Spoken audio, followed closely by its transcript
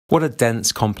What a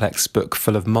dense, complex book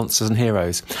full of monsters and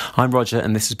heroes. I'm Roger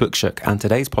and this is Bookshook, and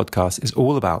today's podcast is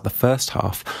all about the first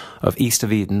half of East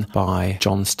of Eden by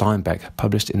John Steinbeck,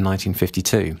 published in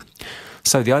 1952.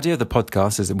 So the idea of the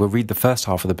podcast is that we'll read the first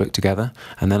half of the book together,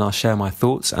 and then I'll share my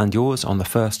thoughts and yours on the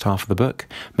first half of the book,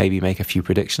 maybe make a few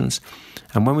predictions.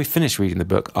 And when we finish reading the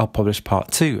book, I'll publish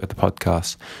part 2 of the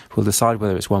podcast. We'll decide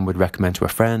whether it's one we'd recommend to a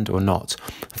friend or not.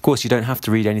 Of course, you don't have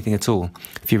to read anything at all.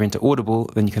 If you're into Audible,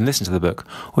 then you can listen to the book,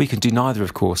 or you can do neither,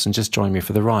 of course, and just join me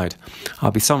for the ride.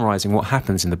 I'll be summarising what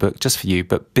happens in the book just for you,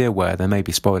 but be aware there may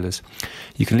be spoilers.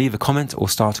 You can leave a comment or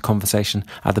start a conversation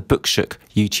at the Bookshook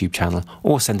YouTube channel,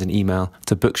 or send an email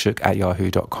to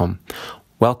bookshook@yahoo.com.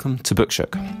 Welcome to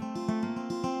Bookshook.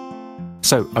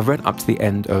 So, I've read up to the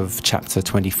end of chapter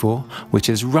 24, which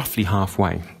is roughly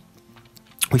halfway.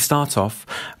 We start off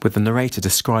with the narrator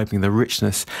describing the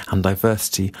richness and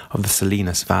diversity of the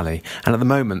Salinas Valley. And at the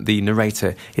moment, the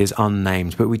narrator is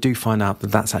unnamed, but we do find out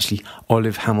that that's actually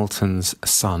Olive Hamilton's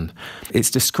son.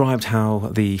 It's described how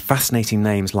the fascinating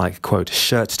names like, quote,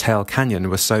 Shirt Tail Canyon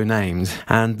were so named.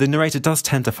 And the narrator does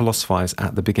tend to philosophise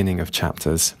at the beginning of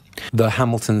chapters. The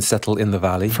Hamiltons settle in the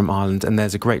valley from Ireland, and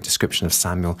there's a great description of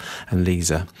Samuel and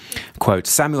Lisa. Quote,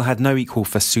 Samuel had no equal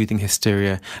for soothing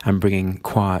hysteria and bringing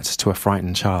quiet to a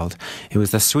frightened child. It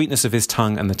was the sweetness of his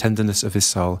tongue and the tenderness of his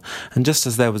soul, and just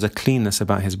as there was a cleanness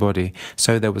about his body,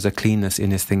 so there was a cleanness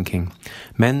in his thinking.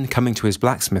 Men coming to his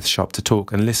blacksmith shop to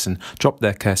talk and listen dropped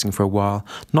their cursing for a while,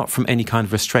 not from any kind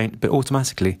of restraint, but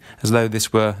automatically, as though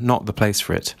this were not the place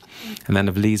for it. And then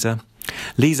of Lisa.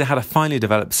 Lisa had a finely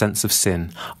developed sense of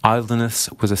sin. Idleness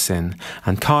was a sin,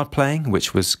 and card-playing,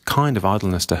 which was kind of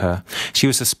idleness to her. She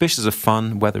was suspicious of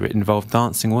fun, whether it involved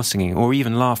dancing or singing, or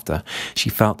even laughter. She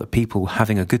felt that people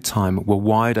having a good time were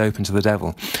wide open to the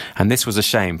devil, and this was a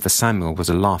shame, for Samuel was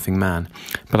a laughing man.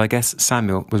 But I guess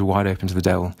Samuel was wide open to the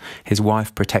devil. His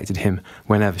wife protected him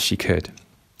whenever she could.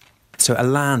 So a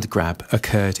land grab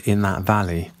occurred in that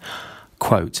valley.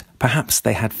 Quote, perhaps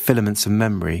they had filaments of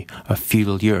memory of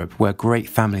feudal Europe where great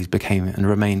families became and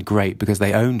remained great because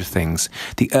they owned things.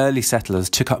 The early settlers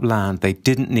took up land they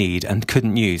didn't need and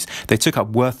couldn't use. They took up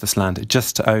worthless land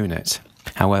just to own it.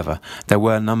 However, there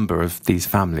were a number of these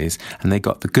families, and they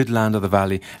got the good land of the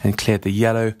valley and cleared the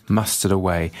yellow mustard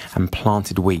away and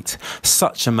planted wheat.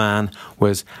 Such a man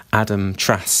was Adam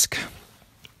Trask.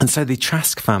 And so the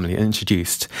Trask family are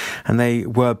introduced, and they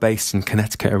were based in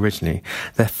Connecticut originally.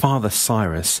 Their father,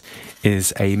 Cyrus,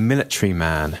 is a military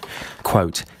man.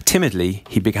 Quote, timidly,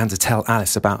 he began to tell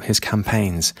Alice about his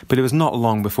campaigns, but it was not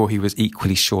long before he was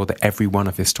equally sure that every one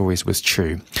of his stories was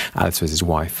true. Alice was his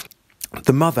wife.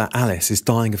 The mother, Alice, is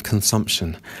dying of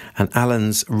consumption, and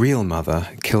Alan's real mother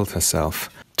killed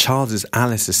herself. Charles is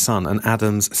Alice's son and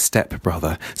Adam's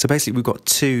step-brother. So basically we've got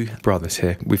two brothers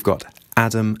here. We've got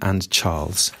Adam and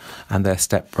Charles, and their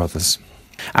step-brothers.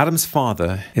 Adam's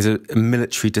father is a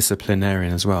military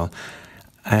disciplinarian as well.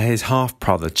 His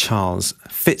half-brother, Charles,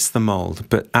 fits the mould,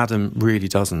 but Adam really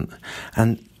doesn't.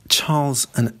 And Charles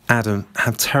and Adam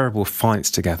have terrible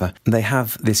fights together. They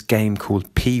have this game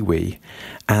called Pee-wee,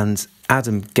 and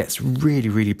Adam gets really,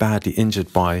 really badly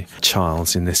injured by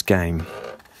Charles in this game.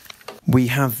 We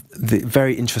have the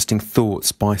very interesting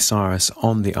thoughts by Cyrus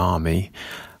on the army.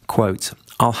 Quote,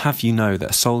 I'll have you know that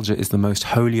a soldier is the most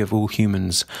holy of all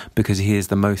humans because he is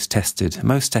the most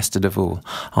tested of all.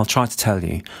 I'll try to tell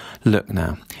you. Look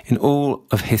now, in all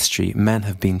of history, men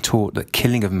have been taught that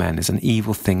killing of men is an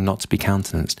evil thing not to be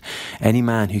countenanced. Any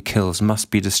man who kills must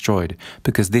be destroyed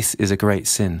because this is a great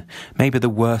sin, maybe the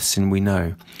worst sin we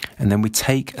know. And then we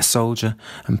take a soldier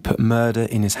and put murder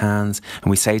in his hands, and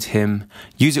we say to him,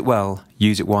 use it well,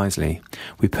 use it wisely.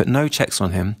 We put no checks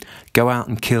on him. Go out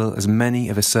and kill as many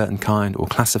of a certain kind or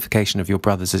classification of your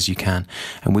brothers as you can,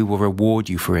 and we will reward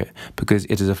you for it, because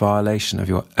it is a violation of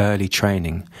your early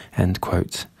training. End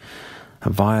quote. A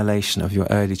violation of your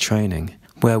early training,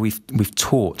 where we've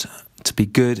taught to be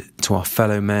good to our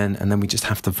fellow men, and then we just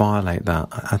have to violate that.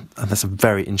 And that's a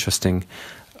very interesting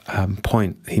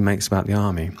point he makes about the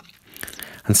army.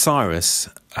 And Cyrus,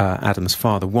 Adam's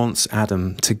father, wants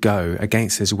Adam to go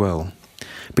against his will.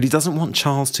 But he doesn't want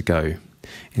Charles to go,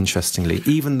 interestingly,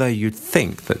 even though you'd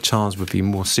think that Charles would be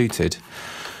more suited.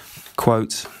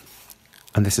 Quote,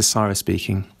 and this is Cyrus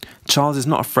speaking, Charles is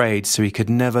not afraid, so he could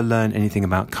never learn anything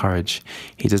about courage.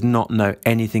 He does not know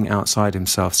anything outside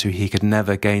himself, so he could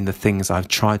never gain the things I've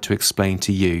tried to explain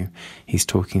to you. He's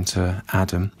talking to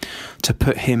Adam. To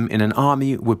put him in an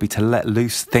army would be to let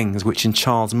loose things which in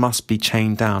Charles must be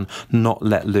chained down, not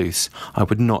let loose. I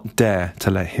would not dare to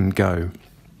let him go.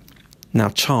 Now,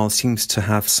 Charles seems to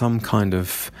have some kind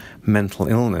of mental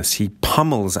illness. He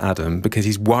pummels Adam because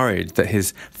he's worried that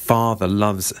his father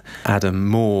loves Adam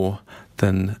more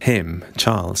than him,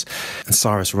 Charles. And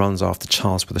Cyrus runs after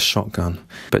Charles with a shotgun.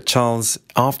 But Charles,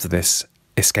 after this,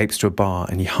 escapes to a bar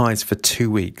and he hides for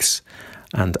 2 weeks.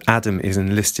 And Adam is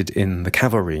enlisted in the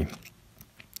cavalry.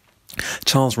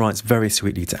 Charles writes very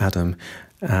sweetly to Adam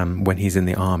when he's in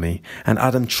the army, and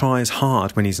Adam tries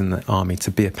hard when he's in the army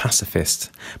to be a pacifist,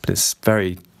 but it's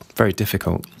very, very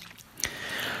difficult.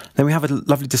 Then we have a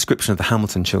lovely description of the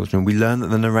Hamilton children. We learn that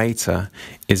the narrator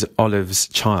is Olive's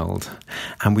child,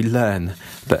 and we learn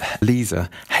that Lisa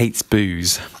hates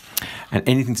booze and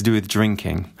anything to do with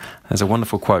drinking. There's a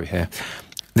wonderful quote here.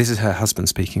 This is her husband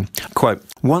speaking. Quote,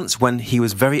 "Once when he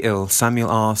was very ill, Samuel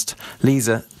asked,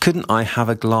 'Lisa, couldn't I have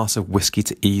a glass of whiskey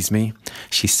to ease me?'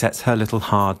 She set her little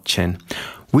hard chin.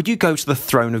 'Would you go to the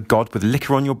throne of God with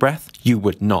liquor on your breath? You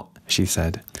would not,' she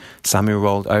said. Samuel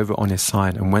rolled over on his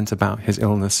side and went about his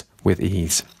illness with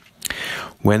ease."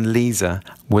 When Lisa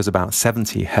was about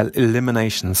 70, her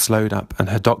elimination slowed up and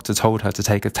her doctor told her to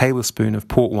take a tablespoon of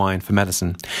port wine for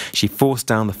medicine. She forced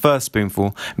down the first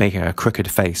spoonful, making a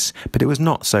crooked face, but it was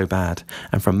not so bad.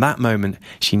 And from that moment,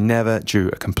 she never drew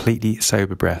a completely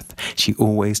sober breath. She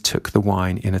always took the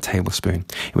wine in a tablespoon.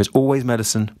 It was always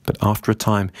medicine, but after a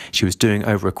time, she was doing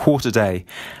over a quart a day,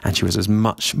 and she was a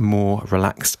much more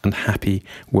relaxed and happy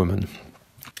woman.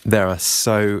 There are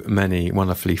so many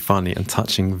wonderfully funny and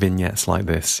touching vignettes like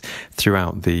this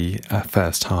throughout the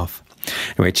first half.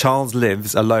 Anyway, Charles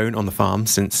lives alone on the farm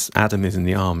since Adam is in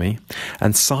the army,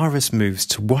 and Cyrus moves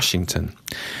to Washington.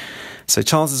 So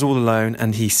Charles is all alone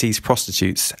and he sees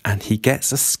prostitutes and he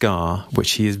gets a scar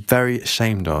which he is very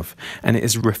ashamed of, and it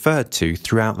is referred to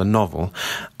throughout the novel,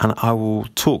 and I will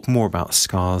talk more about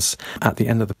scars at the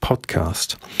end of the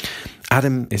podcast.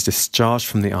 Adam is discharged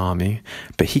from the army,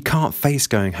 but he can't face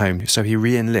going home, so he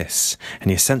re-enlists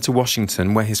and he is sent to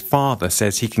Washington, where his father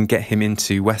says he can get him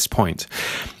into West Point.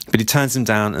 But he turns him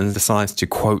down and decides to,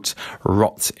 quote,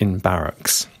 "rot in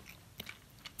barracks."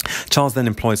 Charles then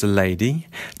employs a lady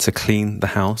to clean the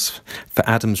house for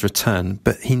Adam's return,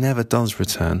 but he never does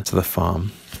return to the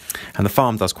farm. And the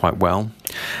farm does quite well.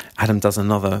 Adam does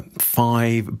another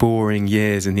 5 boring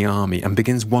years in the army and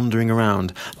begins wandering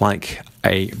around like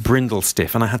a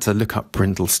brindlestiff. And I had to look up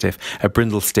brindlestiff. A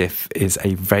brindlestiff is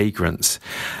a vagrant.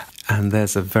 And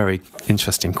there's a very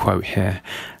interesting quote here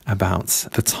about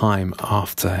the time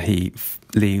after he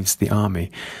leaves the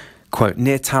army. Quote,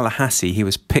 "Near Tallahassee, he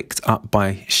was picked up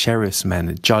by sheriff's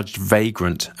men, judged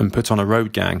vagrant, and put on a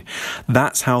road gang.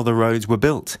 That's how the roads were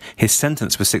built. His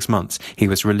sentence was 6 months. He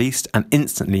was released and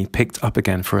instantly picked up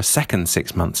again for a second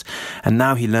 6 months. And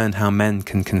now he learned how men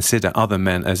can consider other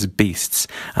men as beasts,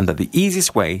 and that the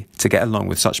easiest way to get along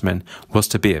with such men was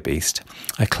to be a beast.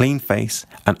 A clean face,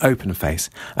 an open face,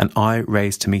 an eye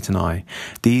raised to meet an eye.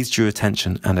 These drew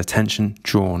attention, and attention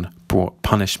drawn brought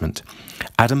punishment.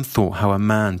 Adam thought how a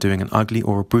man doing an ugly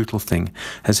or a brutal thing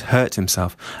has hurt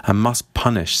himself and must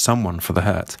punish someone for the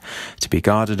hurt. To be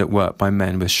guarded at work by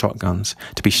men with shotguns,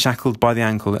 to be shackled by the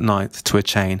ankle at night to a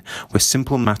chain, were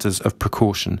simple matters of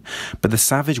precaution. But the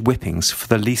savage whippings for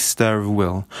the least stir of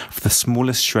will, for the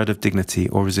smallest shred of dignity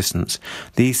or resistance,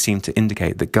 these seemed to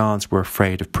indicate that guards were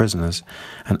afraid of prisoners,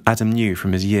 and Adam knew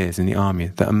from his years in the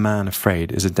army that a man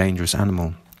afraid is a dangerous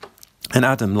animal. And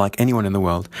Adam, like anyone in the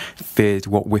world, feared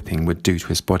what whipping would do to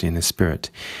his body and his spirit.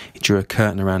 He drew a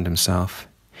curtain around himself.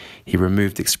 He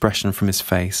removed expression from his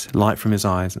face, light from his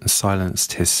eyes, and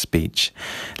silenced his speech.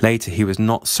 Later, he was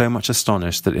not so much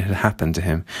astonished that it had happened to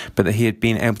him, but that he had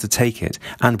been able to take it,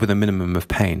 and with a minimum of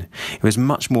pain. It was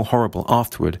much more horrible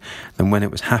afterward than when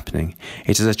it was happening.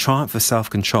 It is a triumph of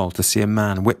self-control to see a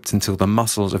man whipped until the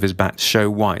muscles of his back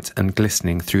show white and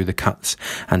glistening through the cuts,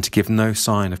 and to give no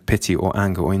sign of pity or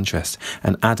anger or interest,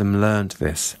 and Adam learned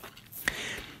this.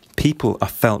 People are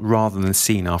felt rather than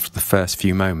seen after the first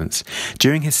few moments.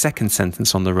 During his second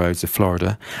sentence on the roads of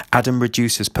Florida, Adam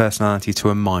reduced his personality to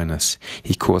a minus.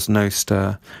 He caused no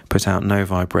stir, put out no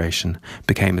vibration,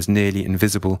 became as nearly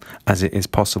invisible as it is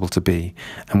possible to be.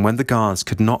 And when the guards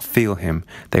could not feel him,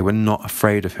 they were not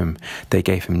afraid of him. They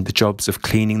gave him the jobs of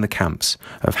cleaning the camps,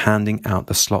 of handing out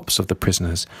the slops of the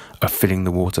prisoners, of filling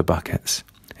the water buckets.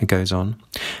 It goes on.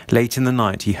 Late in the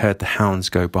night, he heard the hounds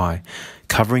go by,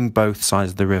 covering both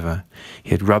sides of the river. He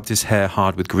had rubbed his hair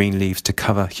hard with green leaves to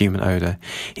cover human odour.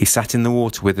 He sat in the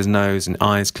water with his nose and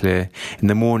eyes clear. In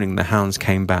the morning, the hounds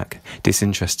came back,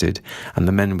 disinterested, and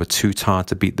the men were too tired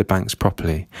to beat the banks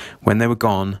properly. When they were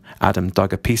gone, Adam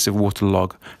dug a piece of water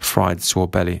log, fried sore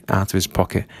belly, out of his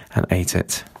pocket and ate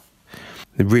it.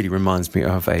 It really reminds me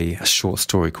of a short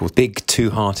story called Big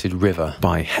Two-Hearted River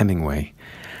by Hemingway.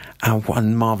 And what a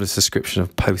marvellous description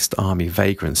of post-army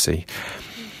vagrancy.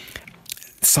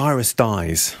 Cyrus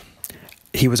dies.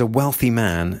 He was a wealthy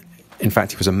man. In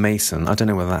fact, he was a mason. I don't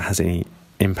know whether that has any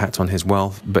impact on his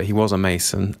wealth, but he was a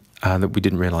mason that we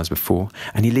didn't realise before.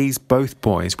 And he leaves both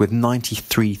boys with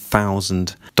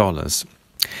 $93,000.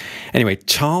 Anyway,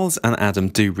 Charles and Adam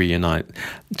do reunite.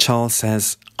 Charles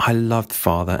says, I loved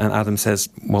Father. And Adam says,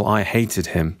 well, I hated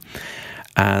him.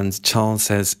 And Charles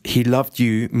says, he loved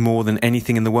you more than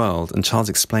anything in the world. And Charles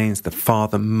explains that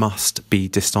Father must be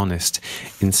dishonest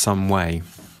in some way.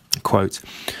 Quote,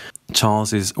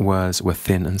 Charles's words were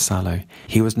thin and sallow.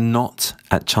 He was not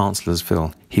at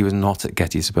Chancellorsville. He was not at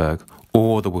Gettysburg,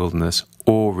 or the Wilderness,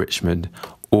 or Richmond,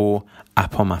 or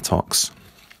Appomattox.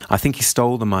 I think he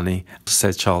stole the money,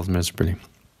 says Charles miserably.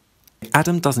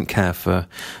 Adam doesn't care for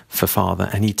Father,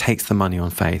 and he takes the money on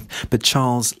faith. But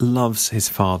Charles loves his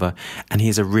father, and he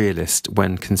is a realist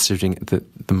when considering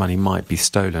that the money might be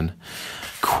stolen.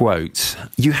 Quote,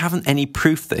 you haven't any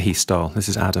proof that he stole, this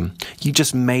is Adam. You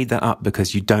just made that up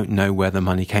because you don't know where the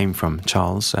money came from,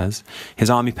 Charles says.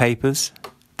 His army papers?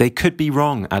 They could be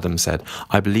wrong, Adam said.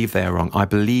 I believe they are wrong. I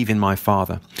believe in my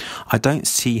father. I don't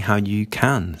see how you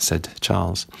can, said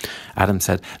Charles. Adam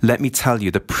said, let me tell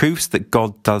you, the proofs that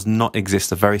God does not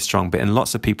exist are very strong, but in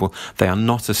lots of people, they are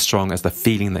not as strong as the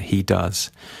feeling that he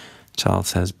does. Charles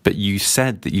says, but you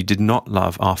said that you did not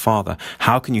love our father.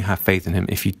 How can you have faith in him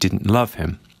if you didn't love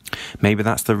him? Maybe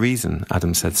that's the reason,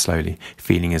 Adam said slowly,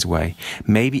 feeling his way.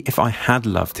 Maybe if I had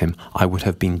loved him, I would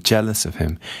have been jealous of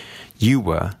him. You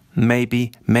were.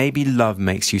 Maybe love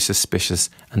makes you suspicious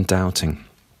and doubting.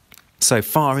 So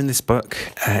far in this book,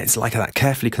 it's like that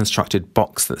carefully constructed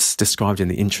box that's described in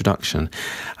the introduction.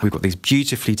 We've got these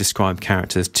beautifully described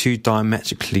characters, two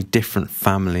diametrically different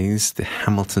families, the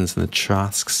Hamiltons and the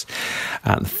Trasks.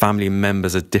 The family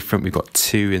members are different. We've got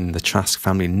 2 in the Trask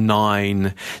family,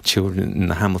 9 children in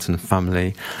the Hamilton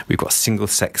family. We've got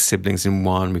single-sex siblings in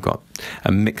one. We've got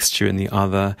a mixture in the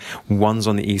other. One's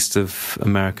on the east of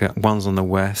America, one's on the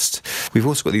west. We've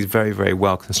also got these very, very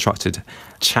well-constructed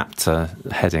chapter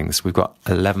headings. We've got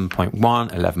 11.1,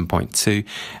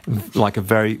 11.2, like a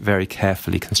very, very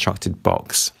carefully constructed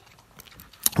box.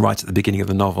 Right at the beginning of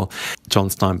the novel, John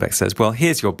Steinbeck says, well,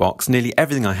 here's your box. Nearly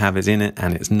everything I have is in it,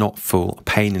 and it's not full.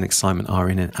 Pain and excitement are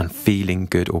in it, and feeling,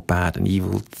 good or bad, and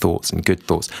evil thoughts and good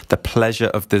thoughts. The pleasure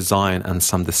of design and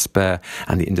some despair,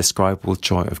 and the indescribable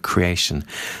joy of creation.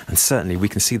 And certainly we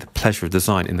can see the pleasure of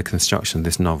design in the construction of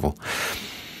this novel.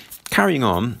 Carrying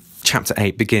on, Chapter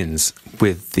 8 begins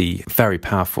with the very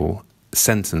powerful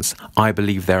sentence, I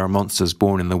believe there are monsters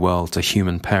born in the world to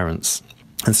human parents.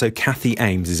 And so Kathy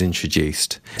Ames is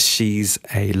introduced. She's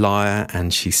a liar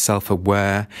and she's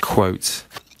self-aware. Quote,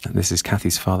 this is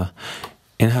Kathy's father.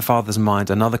 In her father's mind,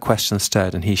 another question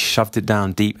stirred, and he shoved it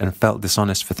down deep and felt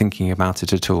dishonest for thinking about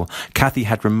it at all. Kathy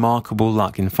had remarkable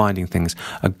luck in finding things.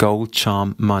 A gold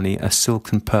charm, money, a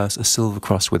silken purse, a silver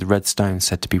cross with red stones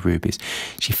said to be rubies.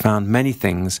 She found many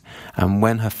things, and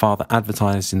when her father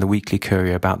advertised in the Weekly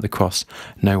Courier about the cross,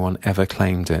 no one ever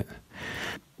claimed it.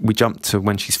 We jump to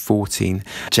when she's 14.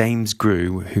 James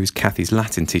Grew, who's Kathy's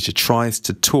Latin teacher, tries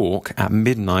to talk at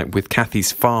midnight with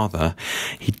Kathy's father.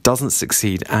 He doesn't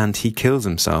succeed and he kills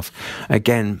himself.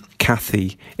 Again,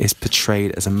 Kathy is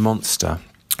portrayed as a monster.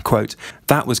 Quote,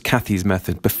 that was Kathy's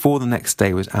method. Before the next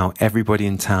day was out, everybody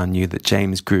in town knew that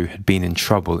James Grew had been in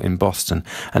trouble in Boston,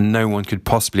 and no one could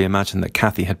possibly imagine that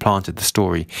Kathy had planted the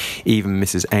story. Even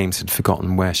Mrs. Ames had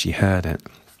forgotten where she heard it.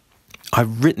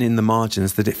 I've written in the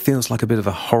margins that it feels like a bit of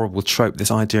a horrible trope,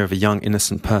 this idea of a young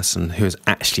innocent person who is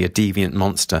actually a deviant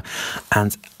monster.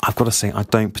 And I've got to say, I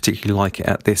don't particularly like it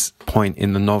at this point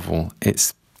in the novel.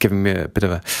 It's giving me a bit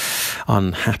of a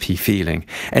unhappy feeling.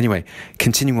 Anyway,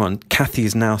 continuing on, Kathy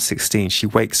is now 16. She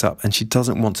wakes up and she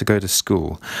doesn't want to go to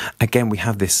school. Again, we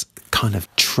have this kind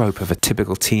of trope of a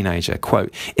typical teenager.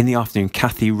 Quote, in the afternoon,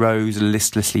 Kathy rose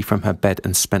listlessly from her bed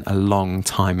and spent a long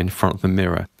time in front of the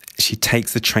mirror. She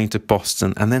takes the train to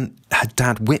Boston and then her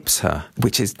dad whips her,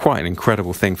 which is quite an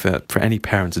incredible thing for any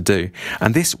parent to do.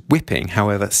 And this whipping,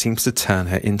 however, seems to turn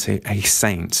her into a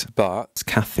saint. But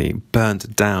Kathy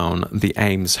burned down the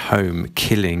Ames home,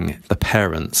 killing the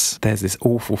parents. There's this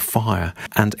awful fire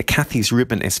and Kathy's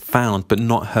ribbon is found, but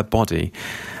not her body.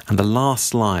 And the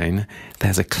last line,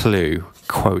 there's a clue.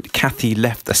 Quote, Kathy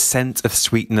left a scent of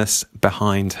sweetness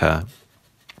behind her.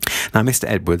 Now, Mr.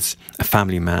 Edwards, a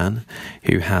family man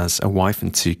who has a wife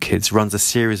and 2 kids, runs a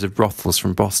series of brothels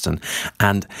from Boston.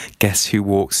 And guess who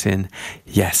walks in?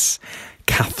 Yes,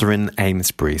 Catherine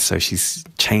Amesbury, so she's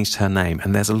changed her name,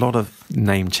 and there's a lot of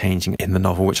name changing in the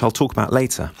novel, which I'll talk about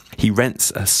later. He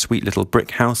rents a sweet little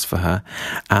brick house for her,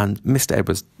 and Mr.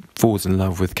 Edwards falls in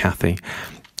love with Cathy,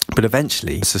 but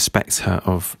eventually suspects her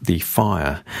of the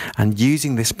fire, and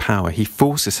using this power he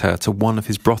forces her to one of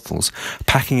his brothels,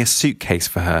 packing a suitcase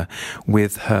for her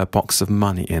with her box of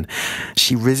money in.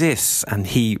 She resists and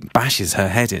he bashes her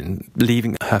head in,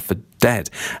 leaving her for dead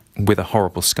with a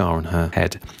horrible scar on her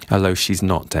head, although she's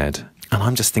not dead. And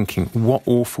I'm just thinking, what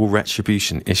awful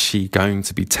retribution is she going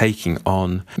to be taking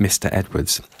on Mr.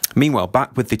 Edwards? Meanwhile,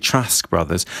 back with the Trask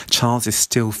brothers, Charles is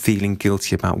still feeling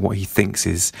guilty about what he thinks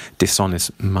is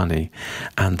dishonest money,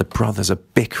 and the brothers are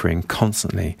bickering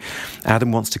constantly.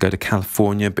 Adam wants to go to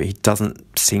California, but he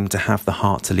doesn't seem to have the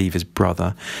heart to leave his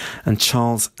brother, and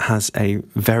Charles has a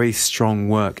very strong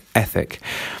work ethic.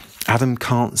 Adam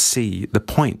can't see the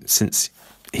point since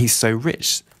he's so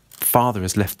rich. Father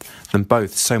has left them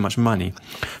both so much money.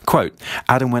 Quote,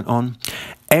 Adam went on,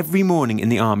 every morning in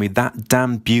the army that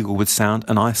damned bugle would sound,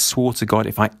 and I swore to God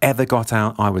if I ever got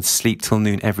out I would sleep till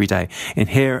noon every day. And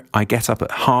here I get up at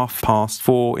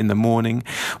 4:30 in the morning.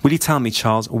 Will you tell me,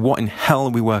 Charles, what in hell are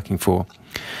we working for?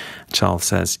 Charles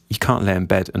says, you can't lay in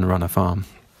bed and run a farm.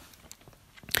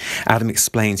 Adam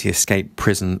explains he escaped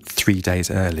prison 3 days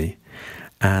early,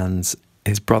 and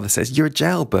his brother says, you're a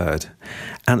jailbird.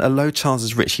 And although Charles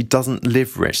is rich, he doesn't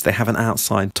live rich. They have an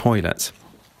outside toilet.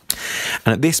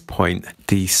 And at this point,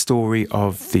 the story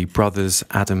of the brothers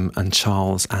Adam and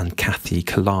Charles and Cathy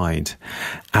collide.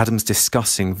 Adam's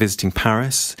discussing visiting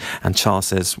Paris, and Charles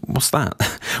says, what's that?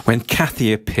 When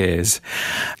Cathy appears,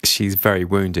 she's very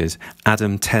wounded.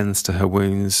 Adam tends to her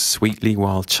wounds sweetly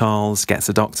while Charles gets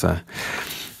a doctor.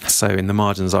 So in the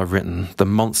margins I've written, the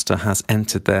monster has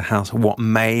entered their house. What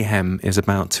mayhem is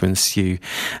about to ensue,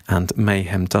 and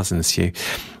mayhem does ensue.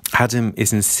 Adam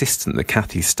is insistent that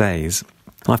Cathy stays.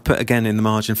 I've put again in the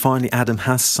margin, finally Adam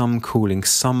has some calling,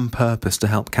 some purpose to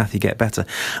help Cathy get better.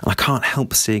 And I can't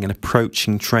help seeing an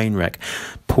approaching train wreck.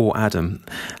 Poor Adam.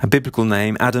 A biblical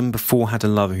name, Adam before had a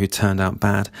lover who turned out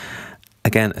bad.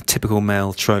 Again, a typical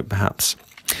male trope perhaps.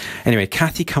 Anyway,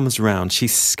 Cathy comes around.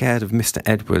 She's scared of Mr.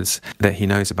 Edwards, that he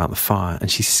knows about the fire,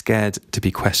 and she's scared to be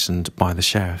questioned by the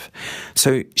sheriff.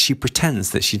 So she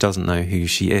pretends that she doesn't know who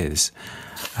she is.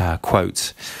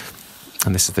 Quote,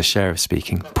 and this is the sheriff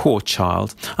speaking, poor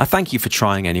child, I thank you for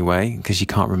trying anyway, because you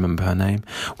can't remember her name.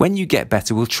 When you get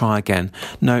better, we'll try again.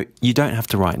 No, you don't have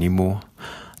to write anymore.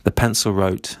 The pencil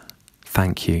wrote,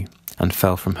 thank you, and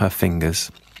fell from her fingers.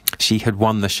 She had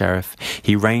won the sheriff.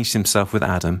 He ranged himself with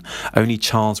Adam. Only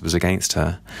Charles was against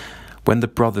her. When the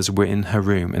brothers were in her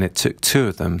room, and it took 2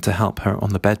 of them to help her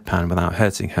on the bedpan without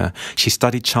hurting her, she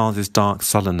studied Charles's dark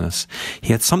sullenness.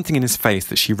 He had something in his face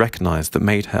that she recognised that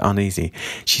made her uneasy.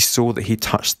 She saw that he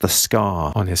touched the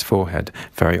scar on his forehead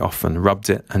very often,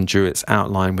 rubbed it and drew its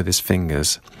outline with his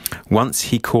fingers. Once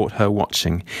he caught her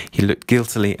watching. He looked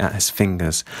guiltily at his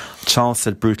fingers. Charles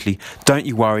said brutally, don't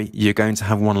you worry, you're going to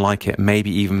have one like it,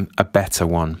 maybe even a better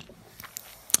one.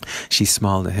 She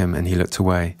smiled at him and he looked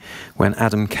away. When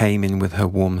Adam came in with her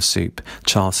warm soup,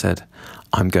 Charles said,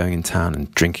 I'm going in town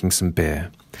and drinking some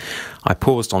beer. I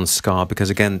paused on scar because,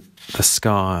 again, the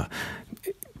scar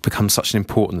becomes such an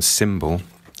important symbol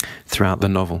throughout the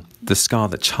novel. The scar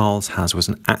that Charles has was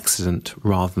an accident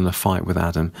rather than a fight with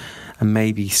Adam, and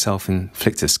maybe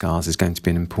self-inflicted scars is going to be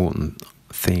an important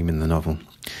theme in the novel.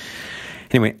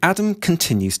 Anyway, Adam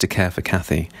continues to care for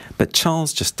Cathy, but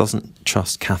Charles just doesn't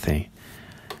trust Cathy.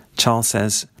 Charles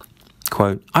says,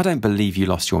 quote, I don't believe you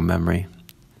lost your memory.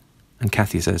 And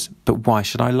Cathy says, but why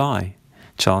should I lie?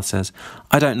 Charles says,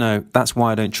 I don't know, that's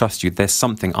why I don't trust you. There's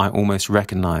something I almost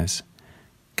recognise.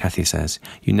 Cathy says,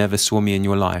 you never saw me in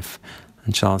your life.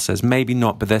 And Charles says, maybe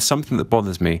not, but there's something that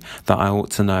bothers me that I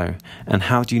ought to know. And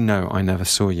how do you know I never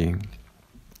saw you?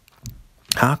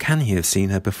 How can he have seen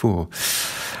her before?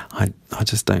 I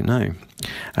just don't know.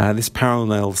 This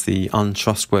parallels the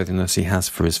untrustworthiness he has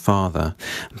for his father.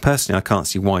 And personally, I can't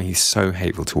see why he's so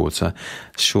hateful towards her.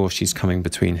 Sure, she's coming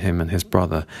between him and his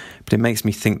brother, but it makes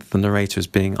me think that the narrator is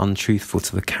being untruthful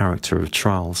to the character of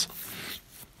Charles.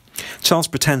 Charles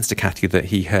pretends to Cathy that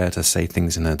he heard her say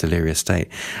things in a delirious state,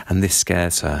 and this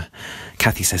scares her.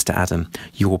 Cathy says to Adam,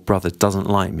 your brother doesn't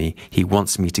like me. He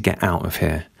wants me to get out of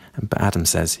here. But Adam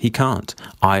says, he can't.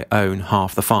 I own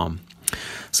half the farm.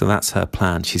 So that's her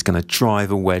plan. She's going to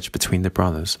drive a wedge between the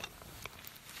brothers.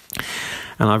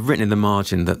 And I've written in the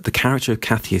margin that the character of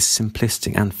Cathy is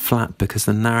simplistic and flat because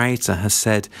the narrator has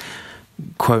said,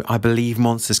 quote, I believe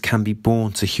monsters can be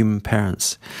born to human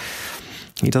parents.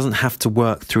 He doesn't have to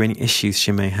work through any issues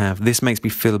she may have. This makes me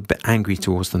feel a bit angry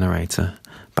towards the narrator,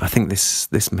 but I think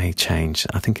this may change.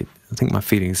 I think my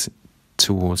feelings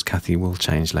towards Kathy will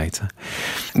change later.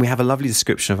 We have a lovely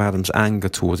description of Adam's anger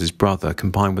towards his brother,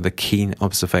 combined with a keen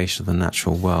observation of the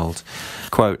natural world.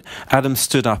 Quote, Adam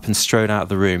stood up and strode out of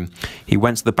the room. He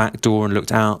went to the back door and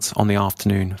looked out on the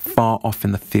afternoon. Far off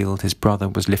in the field, his brother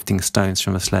was lifting stones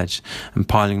from a sledge and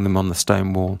piling them on the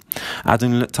stone wall.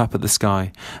 Adam looked up at the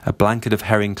sky. A blanket of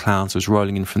herring clouds was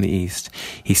rolling in from the east.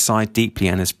 He sighed deeply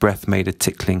and his breath made a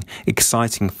tickling,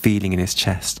 exciting feeling in his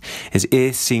chest. His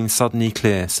ears seemed suddenly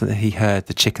clear so that he heard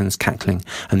the chickens cackling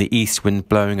and the east wind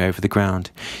blowing over the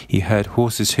ground. He heard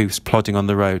horses' hoofs plodding on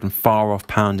the road and far off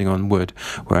pounding on wood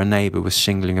where a neighbour was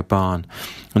shingling a barn.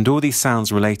 And all these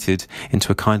sounds related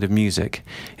into a kind of music.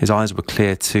 His eyes were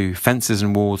clear too. Fences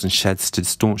and walls and sheds stood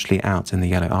staunchly out in the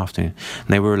yellow afternoon, and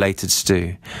they were related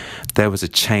too. There was a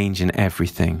change in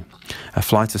everything. A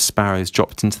flight of sparrows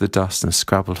dropped into the dust and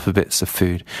scrabbled for bits of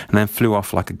food, and then flew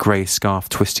off like a grey scarf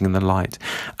twisting in the light.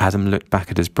 Adam looked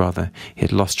back at his brother. He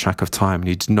had lost track of time, and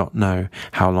he did not know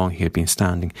how long he had been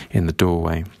standing in the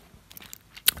doorway.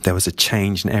 There was a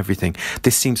change in everything.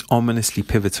 This seems ominously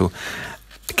pivotal.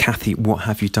 Kathy, what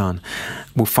have you done?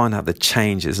 We'll find out that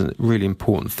change is a really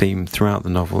important theme throughout the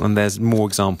novel, and there's more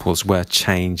examples where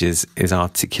change is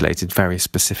articulated very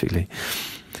specifically.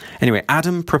 Anyway,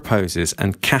 Adam proposes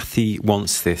and Kathy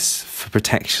wants this for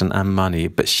protection and money,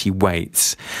 but she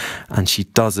waits, and she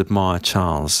does admire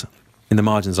Charles. In the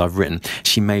margins I've written,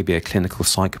 she may be a clinical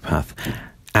psychopath.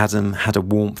 Adam had a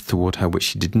warmth toward her which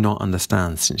she did not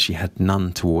understand, since she had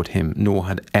none toward him, nor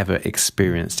had ever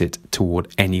experienced it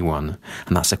toward anyone.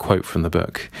 And that's a quote from the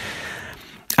book.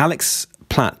 Alex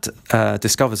Platt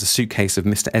discovers a suitcase of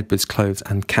Mr. Edwards' clothes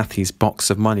and Kathy's box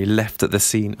of money left at the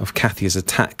scene of Kathy's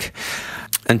attack.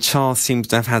 And Charles seems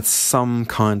to have had some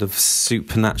kind of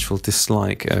supernatural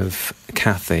dislike of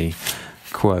Kathy.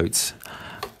 Quote,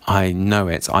 I know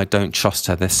it, I don't trust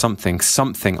her, there's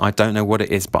something, I don't know what it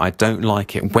is, but I don't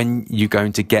like it. When you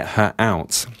going to get her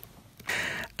out?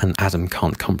 And Adam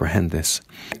can't comprehend this.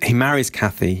 He marries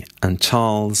Kathy, and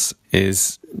Charles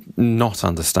is not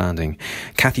understanding.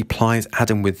 Kathy plies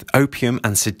Adam with opium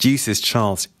and seduces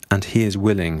Charles, and he is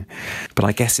willing. But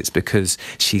I guess it's because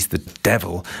she's the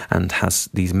devil and has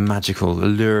these magical,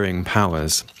 alluring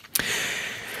powers.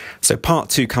 So part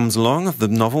 2 comes along of the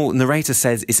novel. Narrator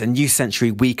says it's a new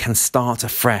century, we can start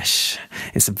afresh.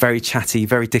 It's a very chatty,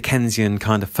 very Dickensian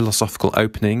kind of philosophical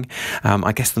opening.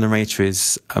 I guess the narrator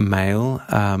is a male.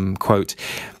 Quote,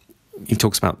 he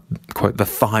talks about, quote, the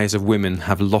thighs of women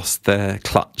have lost their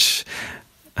clutch.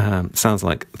 Sounds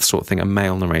like the sort of thing a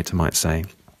male narrator might say.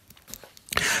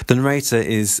 The narrator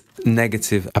is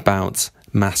negative about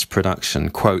mass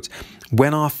production. Quote,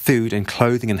 when our food and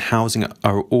clothing and housing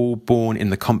are all born in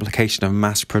the complication of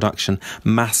mass production,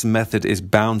 mass method is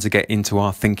bound to get into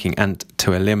our thinking and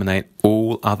to eliminate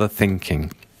all other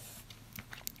thinking.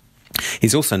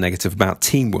 He's also negative about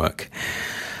teamwork.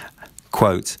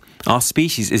 Quote, our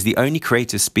species is the only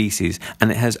creative species, and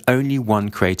it has only one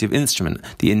creative instrument,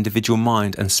 the individual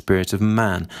mind and spirit of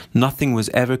man. Nothing was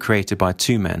ever created by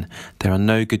two men. There are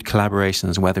no good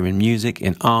collaborations, whether in music,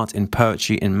 in art, in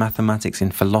poetry, in mathematics,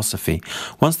 in philosophy.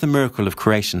 Once the miracle of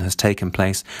creation has taken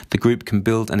place, the group can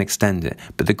build and extend it,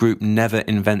 but the group never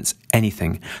invents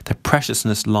anything. The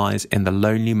preciousness lies in the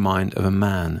lonely mind of a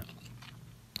man.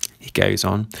 He goes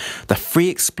on, the free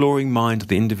exploring mind of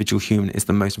the individual human is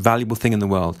the most valuable thing in the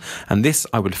world, and this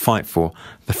I would fight for,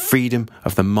 the freedom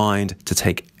of the mind to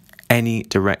take any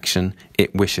direction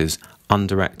it wishes,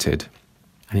 undirected.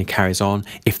 And he carries on,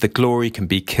 if the glory can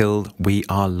be killed, we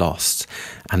are lost.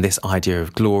 And this idea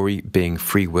of glory being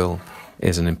free will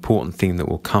is an important theme that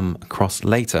will come across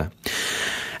later.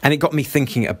 And it got me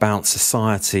thinking about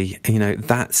society. You know,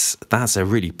 that's a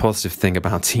really positive thing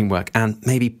about teamwork. And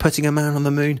maybe putting a man on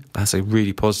the moon, that's a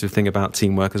really positive thing about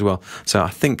teamwork as well. So I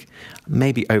think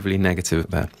maybe overly negative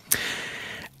there.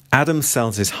 Adam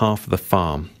sells his half of the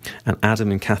farm, and Adam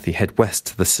and Kathy head west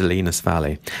to the Salinas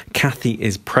Valley. Kathy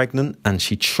is pregnant, and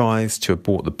she tries to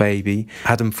abort the baby.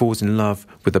 Adam falls in love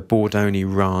with the Bordoni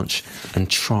ranch and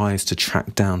tries to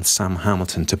track down Sam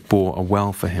Hamilton to bore a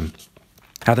well for him.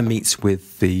 Adam meets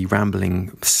with the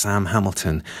rambling Sam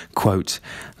Hamilton. Quote,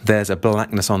 there's a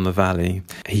blackness on the valley.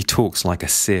 He talks like a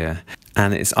seer.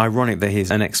 And it's ironic that he's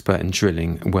an expert in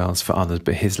drilling wells for others,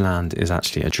 but his land is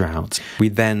actually a drought. We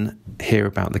then hear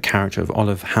about the character of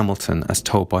Olive Hamilton as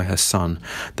told by her son,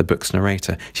 the book's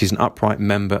narrator. She's an upright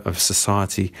member of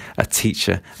society, a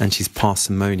teacher, and she's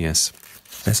parsimonious.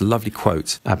 There's a lovely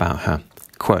quote about her.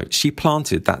 Quote, she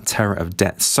planted that terror of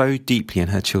debt so deeply in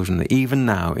her children that even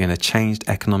now, in a changed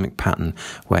economic pattern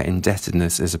where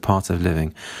indebtedness is a part of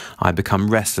living, I become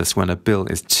restless when a bill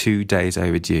is 2 days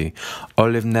overdue.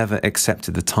 Olive never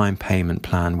accepted the time payment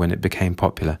plan when it became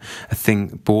popular. A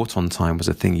thing bought on time was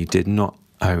a thing you did not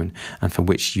own and for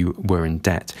which you were in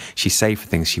debt. She saved for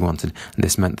things she wanted, and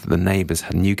this meant that the neighbours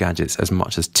had new gadgets as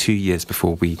much as 2 years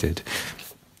before we did.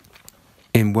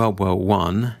 In World War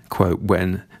I, quote,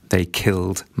 when they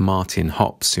killed Martin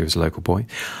Hopps, who was a local boy,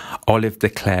 Olive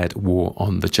declared war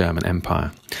on the German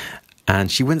Empire. And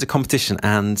she wins a competition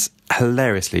and,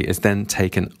 hilariously, is then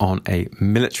taken on a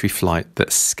military flight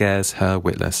that scares her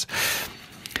witless.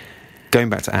 Going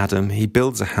back to Adam, he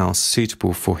builds a house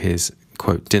suitable for his,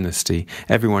 quote, dynasty.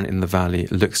 Everyone in the valley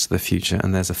looks to the future,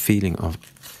 and there's a feeling of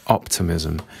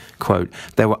optimism. Quote,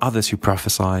 there were others who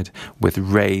prophesied, with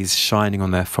rays shining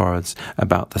on their foreheads,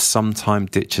 about the sometime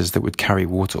ditches that would carry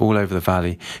water all over the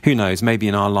valley. Who knows, maybe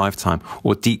in our lifetime,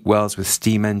 or deep wells with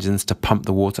steam engines to pump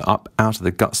the water up out of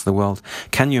the guts of the world.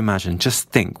 Can you imagine? Just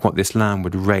think what this land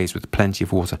would raise with plenty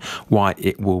of water. Why,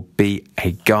 it will be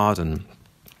a garden.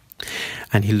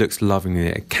 And he looks lovingly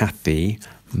at Kathy,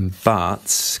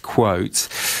 but, quote,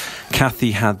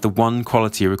 Kathy had the one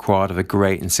quality required of a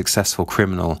great and successful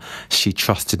criminal. She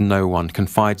trusted no one,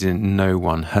 confided in no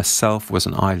one. Herself was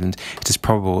an island. It is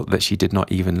probable that she did not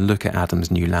even look at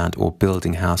Adam's new land or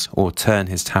building house or turn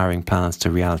his towering plans to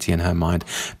reality in her mind,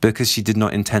 because she did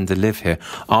not intend to live here.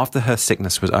 After her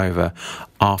sickness was over,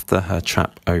 after her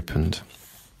trap opened.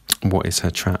 What is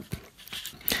her trap?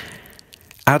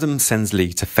 Adam sends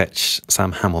Lee to fetch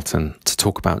Sam Hamilton to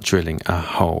talk about drilling a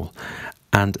hole,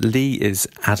 and Lee is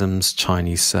Adam's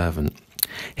Chinese servant.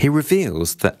 He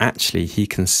reveals that actually he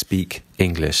can speak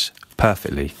English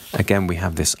perfectly. Again, we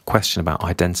have this question about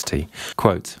identity.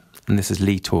 Quote, and this is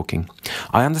Lee talking,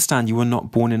 I understand you were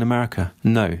not born in America.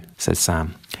 No, says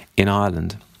Sam, in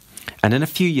Ireland. And in a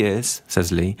few years,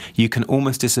 says Lee, you can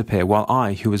almost disappear, while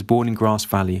I, who was born in Grass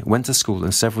Valley, went to school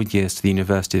and several years to the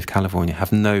University of California,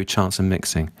 have no chance of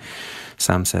mixing.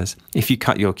 Sam says, if you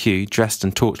cut your cue, dressed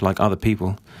and talked like other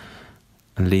people.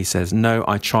 And Lee says, no,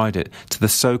 I tried it. To the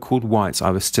so-called whites,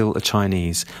 I was still a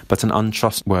Chinese, but an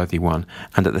untrustworthy one.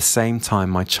 And at the same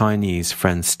time, my Chinese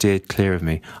friends steered clear of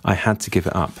me. I had to give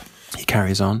it up. He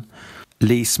carries on.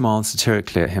 Lee smiled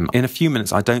satirically at him. In a few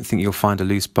minutes, I don't think you'll find a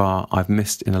loose bar I've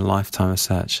missed in a lifetime of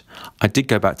search. I did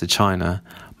go back to China.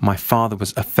 My father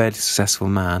was a fairly successful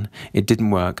man. It didn't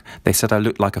work. They said I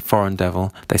looked like a foreign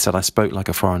devil. They said I spoke like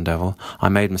a foreign devil. I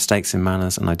made mistakes in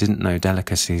manners, and I didn't know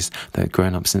delicacies that had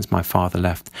grown up since my father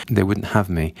left. They wouldn't have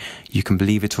me. You can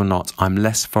believe it or not, I'm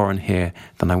less foreign here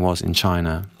than I was in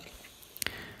China.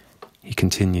 He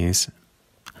continues.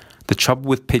 The trouble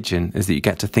with pidgin is that you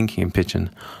get to thinking in pidgin.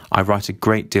 I write a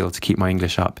great deal to keep my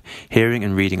English up. Hearing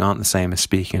and reading aren't the same as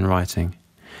speaking and writing.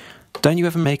 Don't you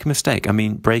ever make a mistake? I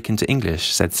mean, break into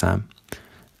English, said Sam.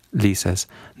 Lee says,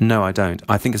 no, I don't.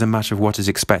 I think it's a matter of what is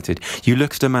expected. You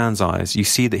look at a man's eyes, you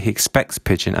see that he expects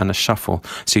pidgin and a shuffle,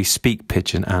 so you speak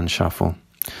pidgin and shuffle.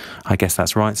 I guess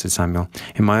that's right, said Samuel.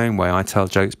 In my own way, I tell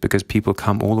jokes because people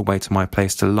come all the way to my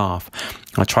place to laugh.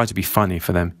 I try to be funny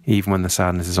for them, even when the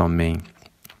sadness is on me.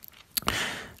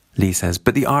 Lee says,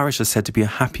 but the Irish are said to be a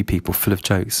happy people full of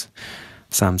jokes.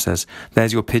 Sam says,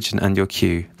 there's your pidgin and your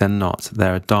cue. They're not.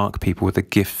 They're a dark people with a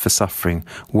gift for suffering,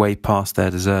 way past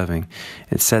their deserving.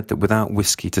 It's said that without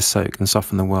whiskey to soak and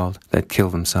soften the world, they'd kill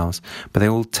themselves. But they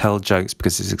all tell jokes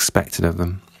because it's expected of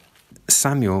them.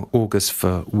 Samuel augurs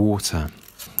for water.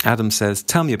 Adam says,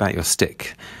 tell me about your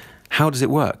stick. How does it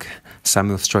work?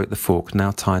 Samuel stroked the fork,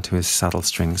 now tied to his saddle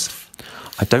strings.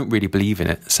 I don't really believe in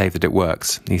it, save that it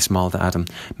works. He smiled at Adam.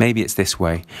 Maybe it's this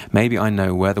way. Maybe I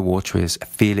know where the water is,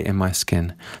 feel it in my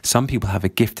skin. Some people have a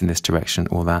gift in this direction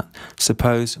or that.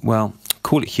 Suppose, well,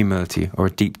 call it humility or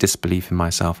a deep disbelief in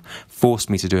myself,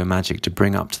 forced me to do a magic to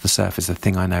bring up to the surface the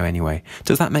thing I know anyway.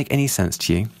 Does that make any sense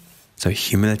to you? So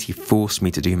humility forced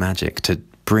me to do magic, to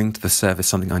bring to the surface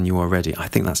something I knew already. I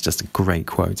think that's just a great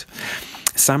quote.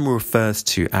 Samuel refers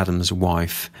to Adam's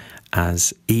wife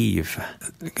as Eve.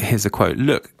 Here's a quote.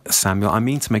 Look, Samuel, I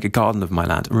mean to make a garden of my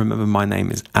land. Remember, my name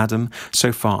is Adam.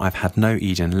 So far, I've had no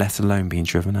Eden, let alone being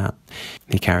driven out.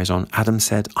 He carries on. Adam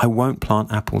said, I won't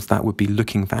plant apples. That would be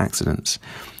looking for accidents.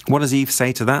 What does Eve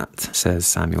say to that? Says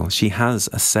Samuel. She has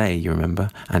a say, you remember,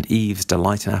 and Eve's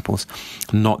delight in apples.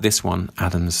 Not this one,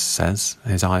 Adam says,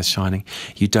 his eyes shining.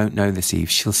 You don't know this Eve.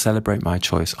 She'll celebrate my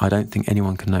choice. I don't think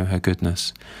anyone can know her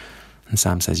goodness. And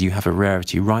Sam says, "You have a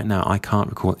rarity. Right now, I can't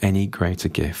recall any greater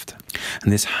gift."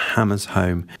 And this hammers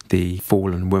home the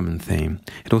fallen woman theme.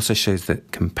 It also shows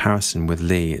that comparison with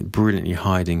Lee, brilliantly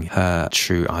hiding her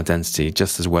true identity,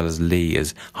 just as well as Lee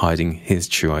is hiding his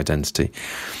true identity.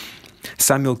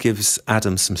 Samuel gives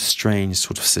Adam some strange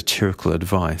sort of satirical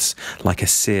advice, like a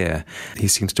seer. He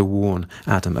seems to warn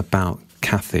Adam about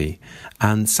Kathy,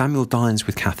 and Samuel dines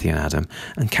with Kathy and Adam,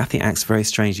 and Kathy acts very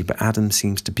strangely, but Adam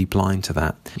seems to be blind to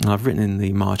that. And I've written in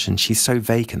the margin, she's so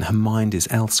vacant, her mind is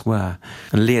elsewhere.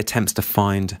 And Lee attempts to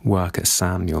find work at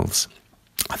Samuel's.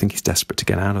 I think he's desperate to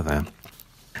get out of there.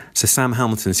 So Sam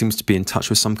Hamilton seems to be in touch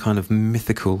with some kind of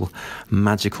mythical,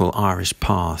 magical Irish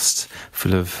past,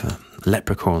 full of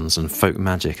leprechauns and folk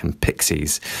magic and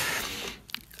pixies.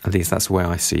 At least that's the way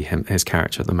I see him, his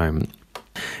character at the moment.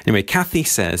 Anyway, Kathy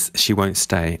says she won't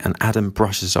stay, and Adam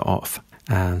brushes her off,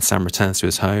 and Sam returns to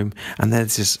his home, and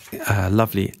there's this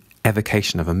lovely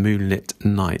evocation of a moonlit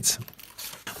night,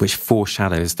 which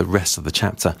foreshadows the rest of the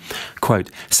chapter. Quote,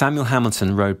 "Samuel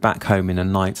Hamilton rode back home in a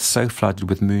night so flooded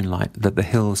with moonlight that the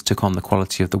hills took on the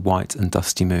quality of the white and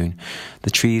dusty moon.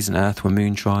 The trees and earth were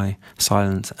moon dry,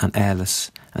 silent and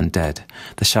airless and dead.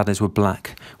 The shadows were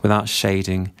black, without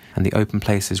shading, and the open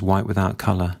places white without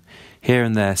colour. Here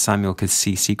and there Samuel could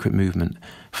see secret movement,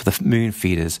 for the moon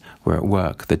feeders were at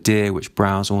work, the deer which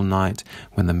browse all night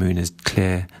when the moon is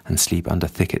clear and sleep under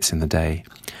thickets in the day.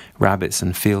 Rabbits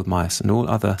and field mice and all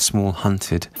other small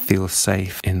hunted, feel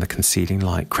safe in the concealing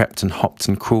light, crept and hopped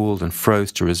and crawled and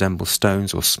froze to resemble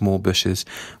stones or small bushes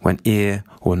when ear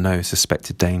or nose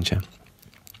suspected danger.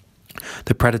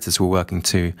 The predators were working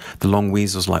too, the long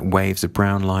weasels like waves of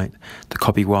brown light, the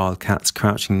cobby wildcats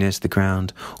crouching near to the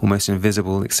ground, almost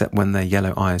invisible except when their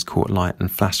yellow eyes caught light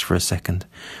and flashed for a second,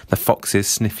 the foxes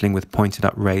sniffling with pointed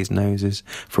up raised noses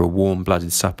for a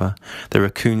warm-blooded supper, the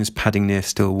raccoons padding near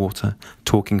still water,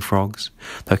 talking frogs,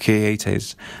 the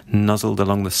coyotes nuzzled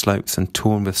along the slopes and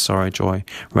torn with sorrow-joy,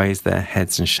 raised their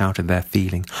heads and shouted their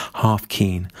feeling, half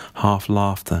keen, half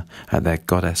laughter at their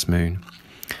goddess moon.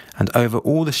 And over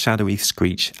all the shadowy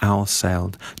screech owls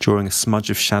sailed, drawing a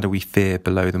smudge of shadowy fear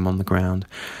below them on the ground.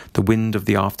 The wind of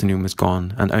the afternoon was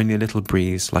gone, and only a little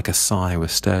breeze, like a sigh,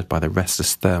 was stirred by the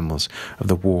restless thermals of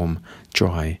the warm,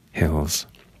 dry hills."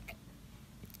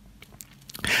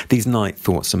 These night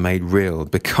thoughts are made real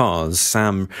because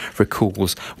Sam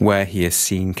recalls where he has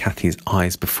seen Kathy's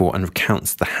eyes before and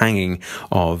recounts the hanging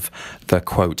of the,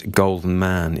 quote, golden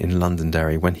man in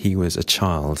Londonderry when he was a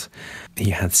child. He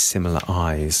had similar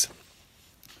eyes.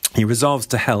 He resolves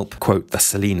to help, quote, the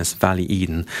Salinas Valley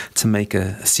Eden to make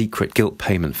a secret guilt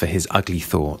payment for his ugly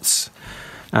thoughts.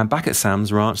 And back at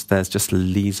Sam's ranch, there's just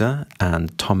Lisa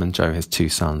and Tom and Joe, his two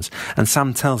sons. And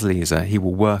Sam tells Lisa he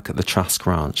will work at the Trask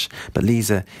Ranch. But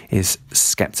Lisa is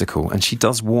sceptical, and she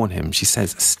does warn him. She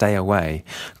says, "Stay away."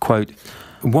 Quote,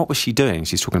 "What was she doing?"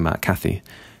 She's talking about Kathy.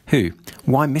 "Who?"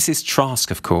 "Why, Mrs.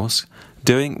 Trask, of course.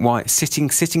 Doing? Why,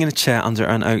 sitting in a chair under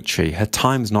an oak tree. Her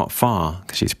time's not far,"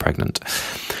 because she's pregnant.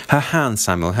 "Her hands,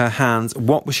 Samuel, her hands.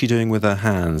 What was she doing with her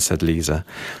hands?" said Lisa.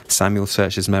 Samuel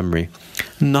searched his memory.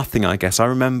 "Nothing, I guess. I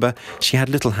remember she had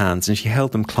little hands and she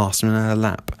held them clasped in her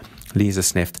lap." Lisa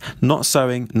sniffed. "Not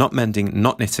sewing, not mending,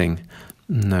 not knitting."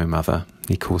 "No, mother."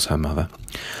 He calls her mother.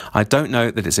 "I don't know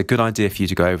that it's a good idea for you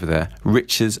to go over there.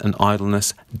 Riches and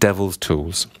idleness, devil's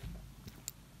tools."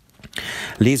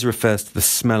 Lisa refers to the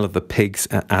smell of the pigs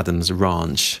at Adam's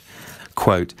ranch.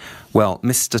 Quote, "Well,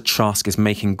 Mr. Trask is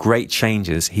making great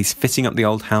changes. He's fitting up the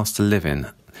old house to live in."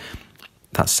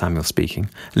 That's Samuel speaking.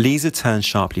 Lisa turns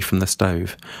sharply from the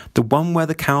stove. "The one where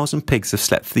the cows and pigs have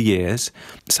slept for years?"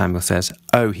 Samuel says,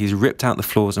 "Oh, he's ripped out the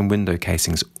floors and window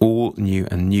casings, all new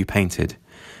and new painted."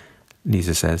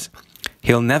 Lisa says,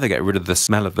 "He'll never get rid of the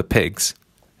smell of the pigs,"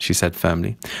 she said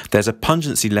firmly. "There's a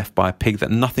pungency left by a pig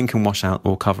that nothing can wash out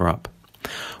or cover up."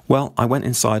 "Well, I went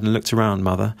inside and looked around,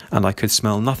 Mother, and I could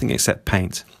smell nothing except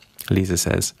paint," Lisa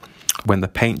says. "When the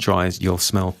paint dries, you'll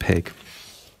smell pig."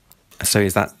 So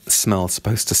is that smell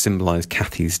supposed to symbolise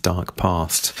Kathy's dark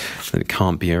past, that it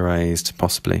can't be erased,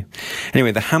 possibly?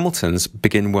 Anyway, the Hamiltons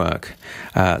begin work,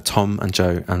 Tom and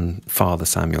Joe and Father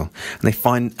Samuel, and they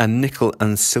find a nickel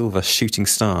and silver shooting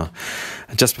star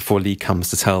just before Lee comes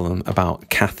to tell them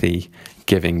about Kathy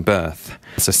giving birth.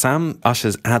 So Sam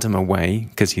ushers Adam away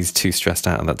because he's too stressed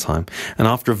out at that time, and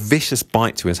after a vicious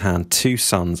bite to his hand, 2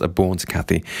 sons are born to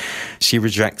Kathy. She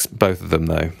rejects both of them,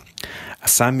 though.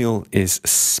 Samuel is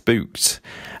spooked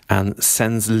and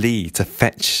sends Lee to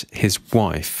fetch his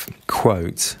wife.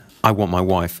 Quote, "I want my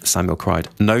wife," Samuel cried.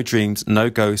 "No dreams, no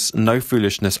ghosts, no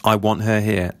foolishness. I want her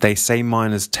here. They say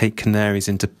miners take canaries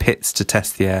into pits to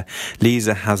test the air.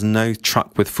 Lisa has no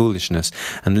truck with foolishness.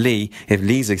 And Lee, if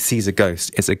Lisa sees a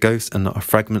ghost, it's a ghost and not a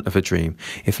fragment of a dream.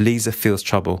 If Lisa feels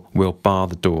trouble, we'll bar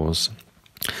the doors."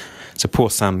 So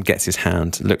poor Sam gets his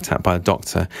hand looked at by a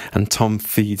doctor, and Tom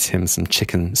feeds him some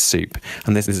chicken soup.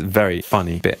 And this is a very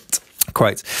funny bit.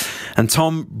 Quote, "And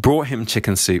Tom brought him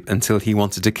chicken soup until he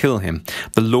wanted to kill him.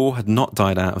 The law had not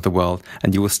died out of the world,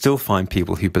 and you will still find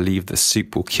people who believe that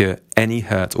soup will cure any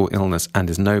hurt or illness and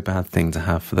is no bad thing to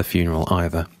have for the funeral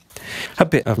either." A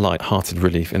bit of light-hearted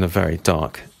relief in a very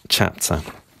dark chapter.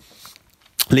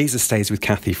 Lisa stays with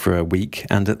Kathy for a week,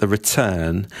 and at the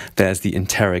return, there's the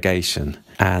interrogation.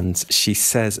 And she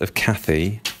says of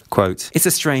Kathy, quote, "It's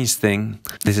a strange thing,"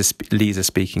 this is Lisa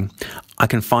speaking, "I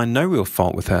can find no real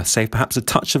fault with her, save perhaps a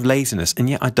touch of laziness, and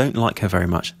yet I don't like her very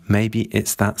much. Maybe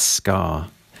it's that scar."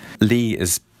 Lee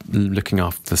is looking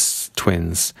after the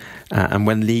twins, and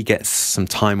when Lee gets some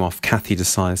time off, Kathy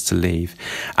decides to leave.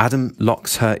 Adam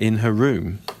locks her in her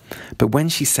room, but when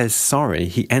she says sorry,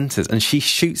 he enters and she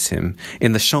shoots him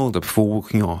in the shoulder before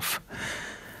walking off.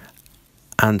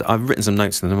 And I've written some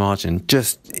notes in the margin.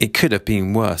 It could have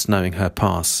been worse knowing her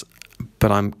past,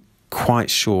 but I'm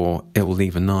quite sure it will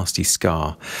leave a nasty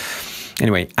scar.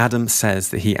 Anyway, Adam says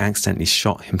that he accidentally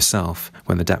shot himself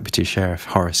when the deputy sheriff,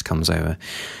 Horace, comes over.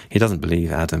 He doesn't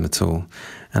believe Adam at all.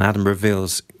 And Adam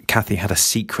reveals Kathy had a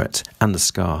secret and the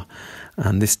scar.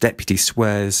 And this deputy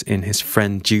swears in his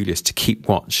friend Julius to keep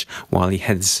watch while he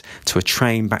heads to a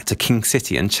train back to King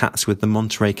City and chats with the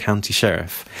Monterey County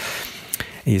Sheriff.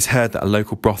 He has heard that a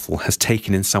local brothel has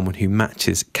taken in someone who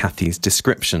matches Kathy's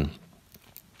description.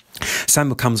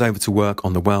 Samuel comes over to work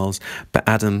on the wells, but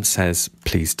Adam says,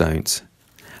 "Please don't."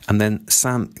 And then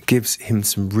Sam gives him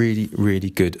some really, really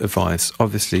good advice.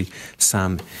 Obviously,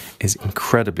 Sam is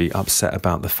incredibly upset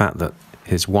about the fact that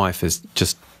his wife has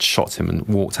just shot him and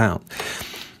walked out.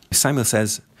 Samuel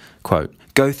says, quote,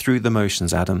 "Go through the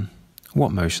motions, Adam."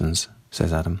 "What motions?"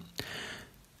 says Adam.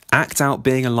 "Act out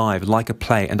being alive like a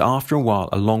play, and after a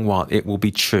long while, it will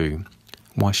be true."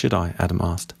 "Why should I?" Adam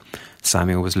asked.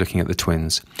 Samuel was looking at the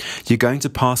twins. "You're going to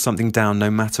pass something down no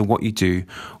matter what you do,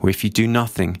 or if you do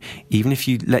nothing. Even if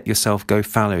you let yourself go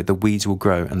fallow, the weeds will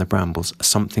grow and the brambles.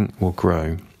 Something will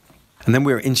grow." And then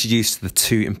we are introduced to the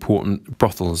two important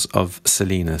brothels of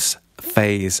Salinas,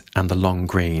 Faye's and the Long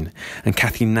Green. And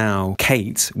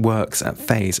Kate works at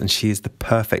Faye's, and she is the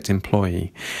perfect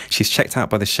employee. She's checked out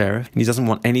by the sheriff, and he doesn't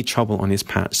want any trouble on his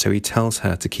patch, so he tells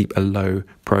her to keep a low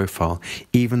profile,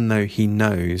 even though he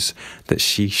knows that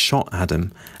she shot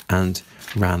Adam and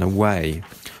ran away.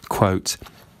 Quote,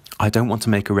 "I don't want to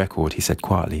make a record," he said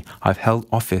quietly. "I've held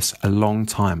office a long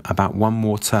time. About one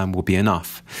more term will be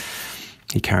enough."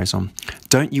 He carries on.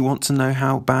 "Don't you want to know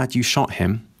how bad you shot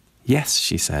him?" "Yes,"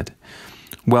 she said.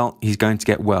 "Well, he's going to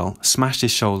get well. Smashed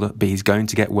his shoulder, but he's going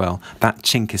to get well. That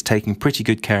chink is taking pretty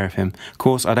good care of him. Of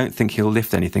course, I don't think he'll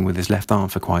lift anything with his left arm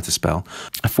for quite a spell.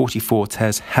 A 44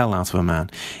 tears hell out of a man.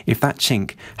 If that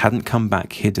chink hadn't come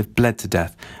back, he'd have bled to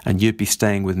death, and you'd be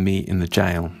staying with me in the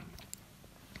jail."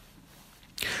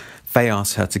 Faye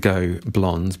asks her to go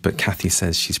blonde, but Kathy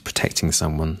says she's protecting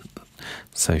someone,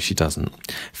 so she doesn't.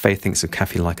 Faye thinks of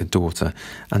Kathy like a daughter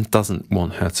and doesn't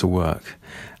want her to work.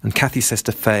 And Kathy says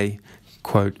to Faye,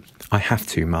 quote, "I have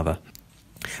to, Mother."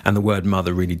 And the word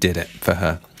mother really did it for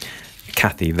her.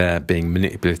 Kathy there being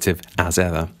manipulative as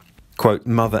ever. Quote,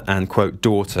 "Mother and, quote,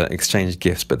 daughter exchange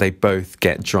gifts, but they both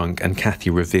get drunk and Kathy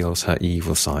reveals her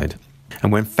evil side.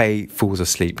 And when Faye falls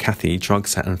asleep, Kathy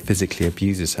drugs her and physically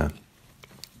abuses her.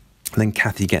 And then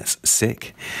Kathy gets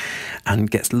sick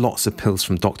and gets lots of pills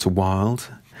from Dr. Wilde.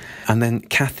 And then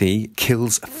Kathy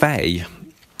kills Faye,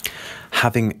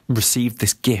 having received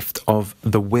this gift of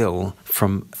the will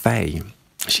from Faye.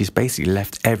 She's basically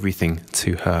left everything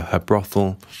to her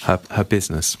brothel, her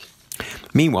business.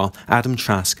 Meanwhile, Adam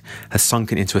Trask has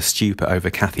sunken into a stupor over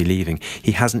Kathy leaving.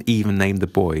 He hasn't even named the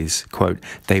boys. Quote,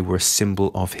 "They were a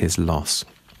symbol of his loss."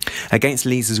 Against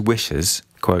Lisa's wishes,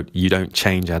 quote, "You don't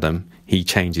change Adam, he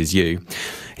changes you,"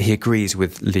 he agrees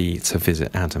with Lee to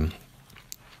visit Adam.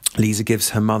 Lisa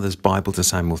gives her mother's Bible to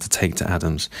Samuel to take to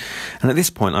Adam's. And at this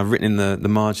point, I've written in the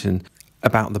margin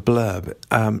about the blurb.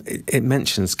 It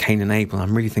mentions Cain and Abel.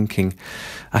 I'm really thinking,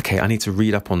 okay, I need to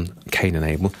read up on Cain and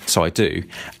Abel. So I do.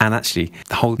 And actually,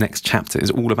 the whole next chapter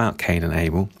is all about Cain and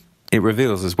Abel. It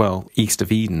reveals as well, East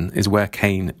of Eden is where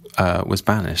Cain was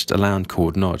banished, a land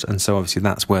called Nod. And so obviously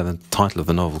that's where the title of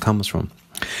the novel comes from.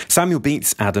 Samuel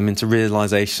beats Adam into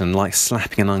realisation like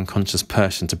slapping an unconscious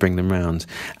person to bring them round.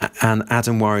 And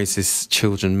Adam worries his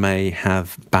children may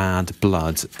have bad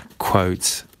blood.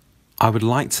 Quote, I would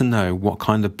like to know what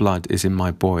kind of blood is in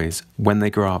my boys. When they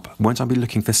grow up, won't I be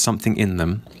looking for something in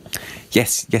them?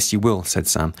 Yes, you will, said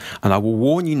Sam, and I will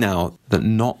warn you now that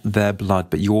not their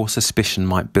blood, but your suspicion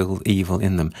might build evil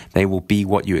in them. They will be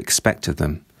what you expect of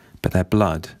them. But their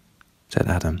blood, said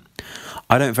Adam.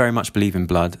 I don't very much believe in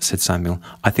blood, said Samuel.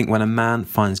 I think when a man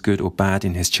finds good or bad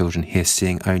in his children, he is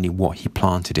seeing only what he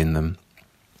planted in them.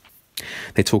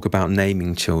 They talk about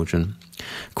naming children.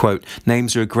 Quote,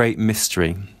 names are a great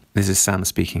mystery. This is Sam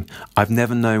speaking. I've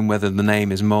never known whether the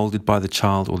name is moulded by the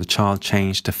child or the child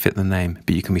changed to fit the name,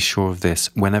 but you can be sure of this.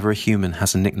 Whenever a human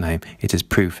has a nickname, it is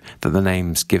proof that the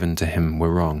names given to him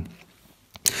were wrong.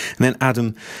 And then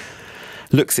Adam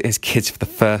looks at his kids for the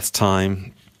first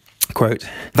time. Quote,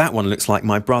 that one looks like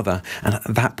my brother. And at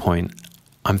that point,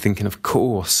 I'm thinking, of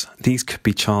course, these could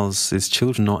be Charles's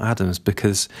children, not Adam's,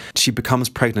 because she becomes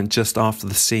pregnant just after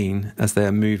the scene as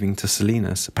they're moving to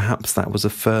Salinas. Perhaps that was a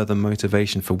further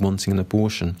motivation for wanting an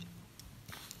abortion.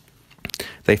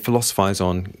 They philosophise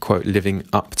on, quote, living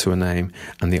up to a name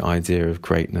and the idea of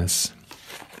greatness.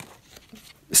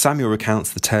 Samuel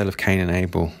recounts the tale of Cain and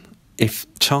Abel. If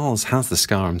Charles has the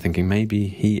scar, I'm thinking maybe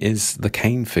he is the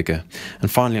Cain figure.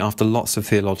 And finally, after lots of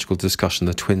theological discussion,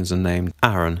 the twins are named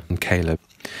Aaron and Caleb.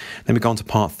 Then we go on to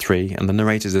part 3, and the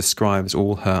narrator describes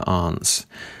all her aunts.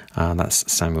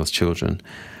 That's Samuel's children.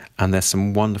 And there's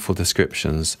some wonderful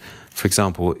descriptions. For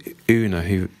example, Una,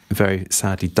 who very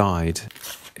sadly died,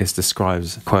 is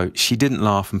described, quote, she didn't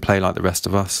laugh and play like the rest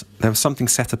of us. There was something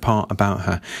set apart about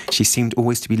her. She seemed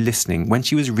always to be listening. When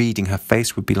she was reading, her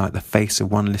face would be like the face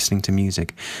of one listening to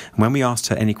music. And when we asked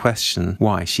her any question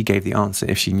why, she gave the answer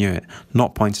if she knew it,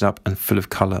 not pointed up and full of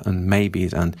colour and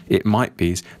maybes and it might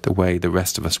be's the way the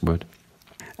rest of us would.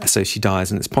 So she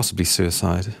dies, and it's possibly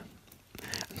suicide.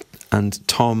 And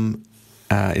Tom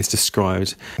is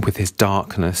described with his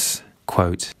darkness.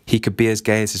 Quote, he could be as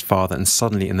gay as his father, and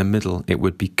suddenly in the middle it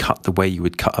would be cut the way you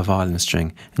would cut a violin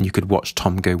string, and you could watch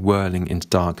Tom go whirling into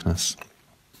darkness.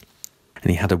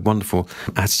 And he had a wonderful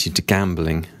attitude to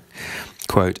gambling.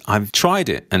 Quote, I've tried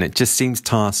it and it just seems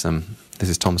tiresome. This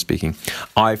is Tom speaking.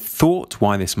 I've thought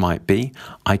why this might be.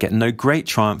 I get no great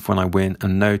triumph when I win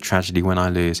and no tragedy when I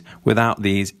lose. Without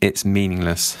these, it's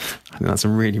meaningless. I think that's a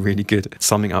really, really good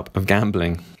summing up of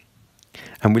gambling.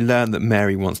 And we learn that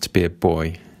Mary wants to be a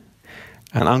boy.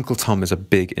 And Uncle Tom is a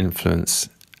big influence.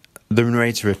 The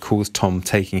narrator recalls Tom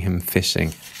taking him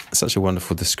fishing. Such a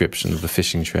wonderful description of the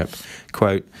fishing trip.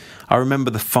 Quote, I remember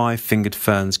the 5-fingered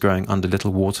ferns growing under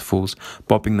little waterfalls,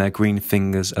 bobbing their green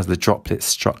fingers as the droplets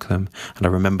struck them, and I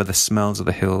remember the smells of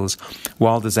the hills,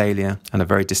 wild azalea and a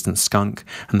very distant skunk,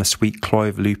 and the sweet cloy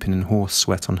of lupin and horse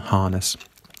sweat on harness.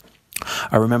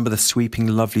 I remember the sweeping,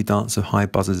 lovely dance of high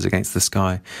buzzards against the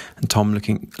sky, and Tom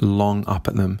looking long up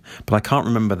at them, but I can't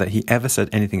remember that he ever said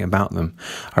anything about them.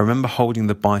 I remember holding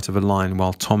the bite of a line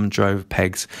while Tom drove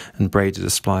pegs and braided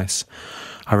a splice.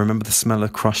 I remember the smell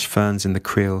of crushed ferns in the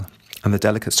creel, and the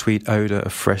delicate sweet odour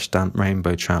of fresh damp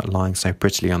rainbow trout lying so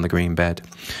prettily on the green bed.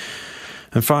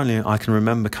 And finally, I can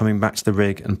remember coming back to the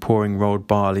rig and pouring rolled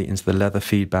barley into the leather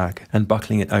feedback and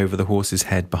buckling it over the horse's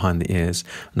head behind the ears,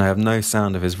 and I have no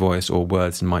sound of his voice or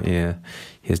words in my ear.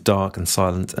 He is dark and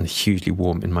silent and hugely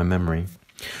warm in my memory.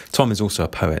 Tom is also a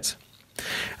poet.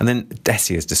 And then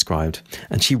Dessie is described,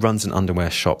 and she runs an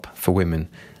underwear shop for women.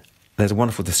 There's a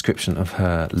wonderful description of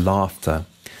her laughter.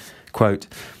 Quote,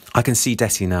 I can see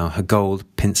Dessie now, her gold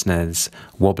pince-nez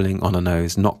wobbling on her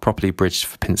nose, not properly bridged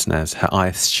for pince-nez, her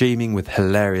eyes streaming with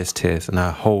hilarious tears and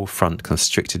her whole front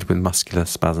constricted with muscular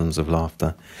spasms of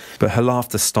laughter. But her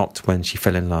laughter stopped when she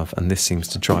fell in love, and this seems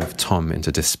to drive Tom into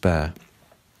despair.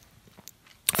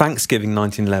 Thanksgiving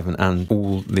 1911 and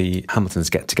all the Hamiltons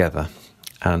get together,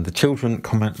 and the children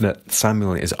comment that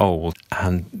Samuel is old,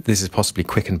 and this is possibly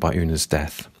quickened by Una's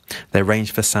death. They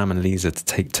arrange for Sam and Lisa to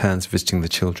take turns visiting the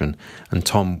children, and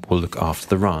Tom will look after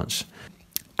the ranch.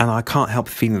 And I can't help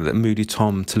feeling that moody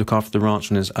Tom to look after the ranch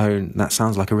on his own, that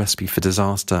sounds like a recipe for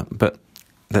disaster, but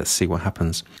let's see what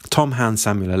happens. Tom hands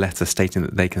Samuel a letter stating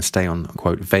that they can stay on,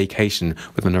 quote, vacation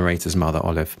with the narrator's mother,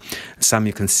 Olive.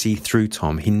 Samuel can see through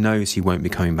Tom. He knows he won't be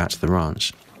coming back to the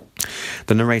ranch.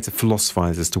 The narrator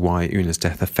philosophises as to why Una's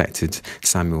death affected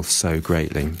Samuel so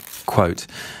greatly. Quote,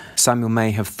 Samuel may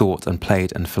have thought and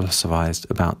played and philosophised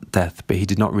about death, but he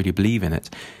did not really believe in it.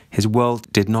 His world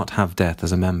did not have death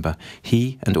as a member.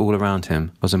 He, and all around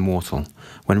him, was immortal.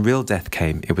 When real death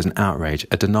came, it was an outrage,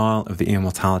 a denial of the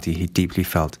immortality he deeply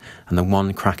felt, and the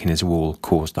one crack in his wall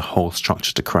caused the whole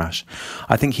structure to crash.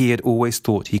 I think he had always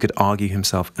thought he could argue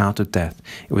himself out of death.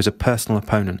 It was a personal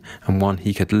opponent, and one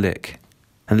he could lick.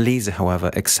 And Lisa, however,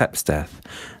 accepts death.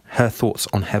 Her thoughts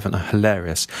on heaven are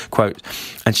hilarious. Quote,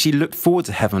 and she looked forward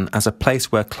to heaven as a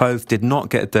place where clothes did not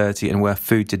get dirty and where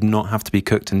food did not have to be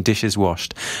cooked and dishes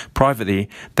washed. Privately,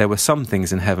 there were some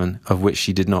things in heaven of which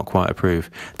she did not quite approve.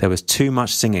 There was too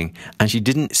much singing, and she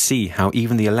didn't see how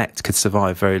even the elect could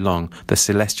survive very long the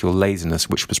celestial laziness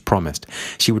which was promised.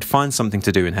 She would find something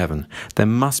to do in heaven. There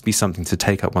must be something to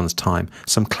take up one's time,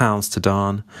 some clouds to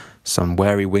darn, some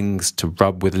wary wings to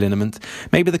rub with liniment.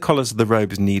 Maybe the collars of the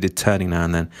robes needed turning now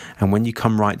and then, and when you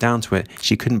come right down to it,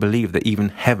 she couldn't believe that even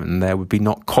heaven there would be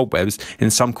not cobwebs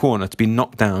in some corner to be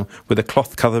knocked down with a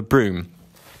cloth-covered broom.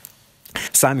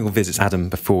 Samuel visits Adam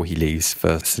before he leaves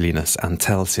for Salinas and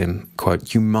tells him,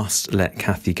 quote, you must let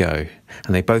Kathy go.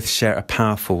 And they both share a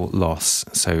powerful loss.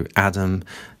 So Adam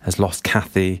has lost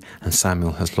Kathy and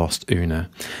Samuel has lost Una.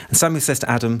 And Samuel says to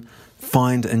Adam,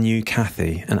 find a new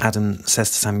Kathy. And Adam says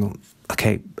to Samuel,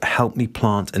 okay, help me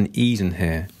plant an Eden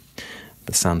here.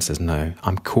 But Sam says, no,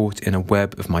 I'm caught in a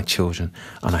web of my children,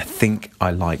 and I think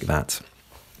I like that.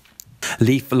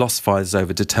 Lee philosophizes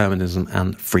over determinism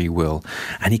and free will,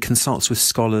 and he consults with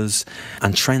scholars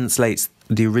and translates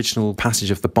the original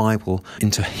passage of the Bible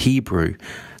into Hebrew,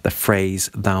 the phrase,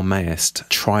 thou mayest,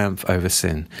 triumph over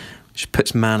sin, which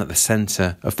puts man at the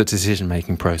centre of the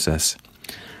decision-making process.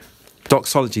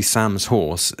 Doxology, Sam's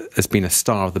horse, has been a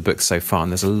star of the book so far,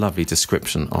 and there's a lovely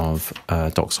description of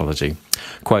Doxology.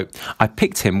 Quote, I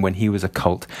picked him when he was a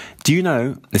colt. Do you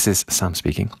know, this is Sam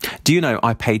speaking, do you know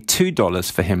I paid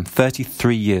 $2 for him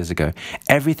 33 years ago?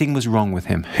 Everything was wrong with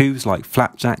him. Hooves like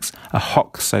flapjacks, a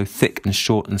hock so thick and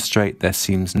short and straight there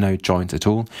seems no joint at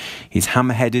all. He's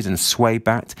hammer-headed and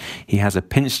sway-backed. He has a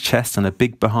pinched chest and a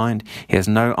big behind. He has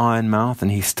no iron mouth, and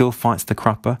he still fights the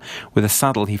crupper. With a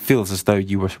saddle he feels as though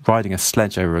you were riding a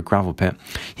sledge over a gravel pit.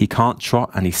 He can't trot,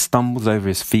 and he stumbles over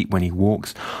his feet when he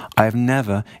walks. I have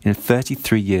never in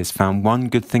 33 years found one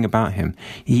good thing about him.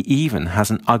 He even has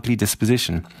an ugly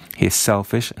disposition. He is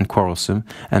selfish and quarrelsome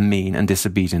and mean and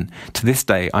disobedient. To this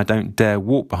day I don't dare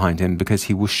walk behind him because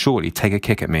he will surely take a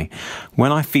kick at me.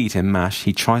 When I feed him mash,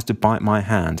 he tries to bite my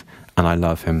hand, and I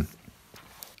love him.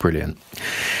 Brilliant.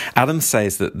 Adam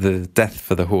says that the death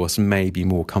for the horse may be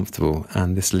more comfortable,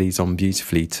 and this leads on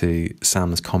beautifully to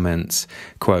Sam's comments,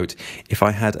 quote, if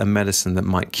I had a medicine that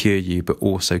might cure you but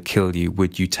also kill you,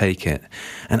 would you take it?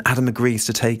 And Adam agrees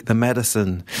to take the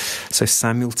medicine. So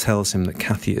Samuel tells him that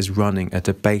Kathy is running a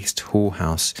debased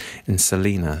whorehouse in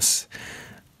Salinas.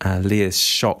 Leah is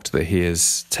shocked that he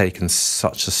has taken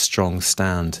such a strong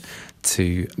stand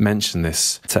to mention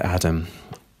this to Adam.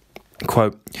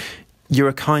 Quote, you're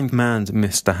a kind man,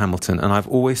 Mr. Hamilton, and I've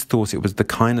always thought it was the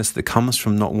kindness that comes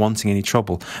from not wanting any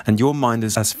trouble, and your mind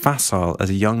is as facile as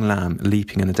a young lamb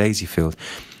leaping in a daisy field.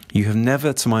 You have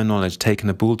never, to my knowledge, taken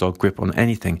a bulldog grip on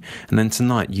anything, and then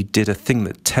tonight you did a thing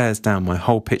that tears down my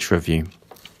whole picture of you.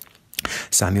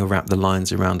 Samuel wrapped the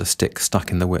lines around a stick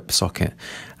stuck in the whip socket,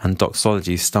 and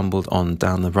Doxology stumbled on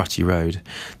down the rutty road.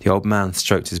 The old man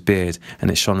stroked his beard,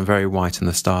 and it shone very white in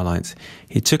the starlight.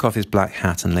 He took off his black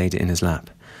hat and laid it in his lap.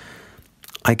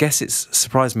 I guess it's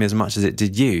surprised me as much as it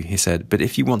did you, he said, but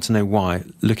if you want to know why,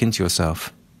 look into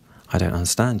yourself. I don't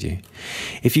understand you.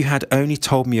 If you had only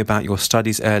told me about your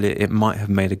studies earlier, it might have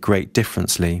made a great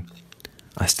difference, Lee.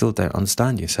 I still don't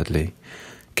understand you, said Lee.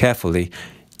 Careful, Lee,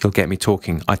 you'll get me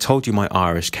talking. I told you my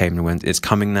Irish came and went. It's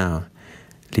coming now.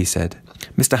 Lee said,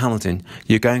 Mr. Hamilton,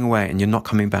 you're going away and you're not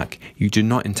coming back. You do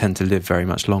not intend to live very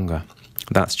much longer.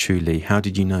 That's true, Lee. How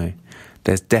did you know?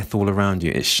 There's death all around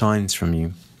you. It shines from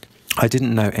you. I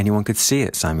didn't know anyone could see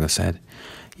it, Samuel said.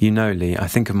 You know, Lee, I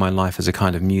think of my life as a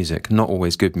kind of music, not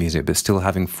always good music, but still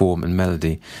having form and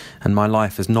melody, and my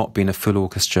life has not been a full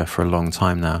orchestra for a long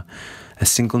time now. A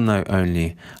single note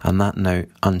only, and that note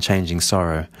unchanging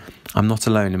sorrow. I'm not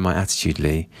alone in my attitude,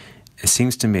 Lee. It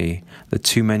seems to me that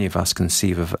too many of us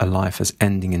conceive of a life as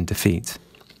ending in defeat.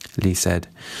 Lee said,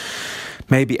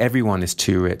 maybe everyone is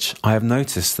too rich. I have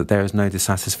noticed that there is no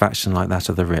dissatisfaction like that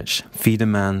of the rich. Feed a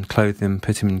man, clothe him,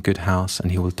 put him in good house,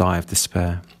 and he will die of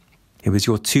despair. It was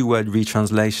your two-word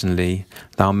retranslation, Lee,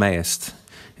 thou mayest.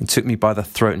 It took me by the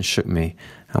throat and shook me,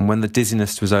 and when the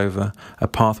dizziness was over, a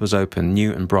path was open,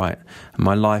 new and bright, and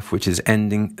my life, which is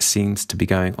ending, seems to be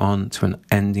going on to an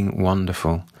ending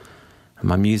wonderful. And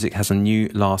my music has a new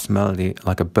last melody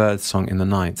like a bird song in the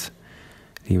night.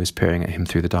 He was peering at him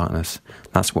through the darkness.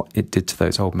 That's what it did to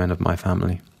those old men of my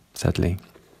family, said Lee.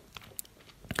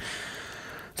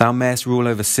 Thou mayest rule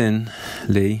over sin,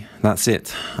 Lee. That's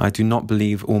it. I do not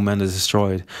believe all men are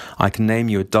destroyed. I can name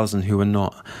you a dozen who are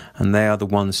not, and they are the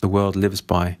ones the world lives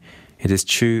by. It is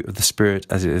true of the spirit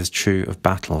as it is true of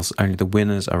battles. Only the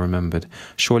winners are remembered.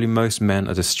 Surely most men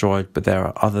are destroyed, but there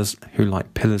are others who,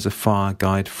 like pillars of fire,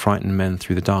 guide frightened men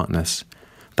through the darkness.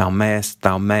 Thou mayest,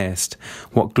 thou mayest.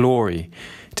 What glory!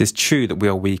 It is true that we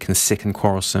are weak and sick and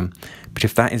quarrelsome, but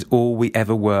if that is all we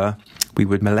ever were, we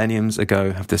would millenniums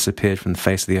ago have disappeared from the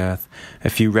face of the earth. A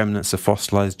few remnants of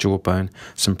fossilized jawbone,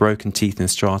 some broken teeth in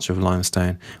strata of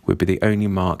limestone, would be the only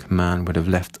mark man would have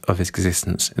left of his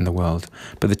existence in the world.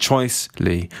 But the choice,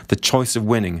 Lee, the choice of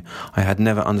winning, I had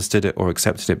never understood it or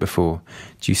accepted it before.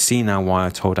 Do you see now why I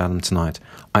told Adam tonight?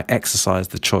 I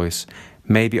exercised the choice.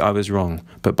 Maybe I was wrong,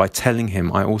 but by telling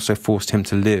him, I also forced him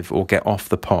to live or get off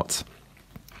the pot.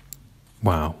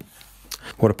 Wow.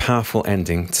 What a powerful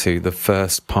ending to the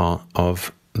first part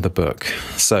of the book.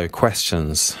 So,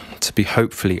 questions to be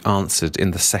hopefully answered in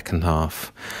the second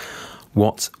half.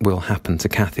 What will happen to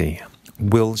Kathy?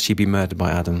 Will she be murdered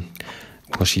by Adam?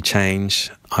 Will she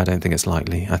change? I don't think it's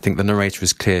likely. I think the narrator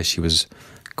is clear she was,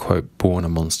 quote, born a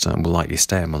monster and will likely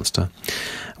stay a monster.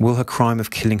 Will her crime of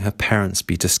killing her parents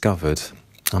be discovered?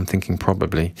 I'm thinking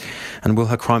probably. And will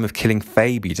her crime of killing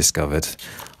Faye be discovered?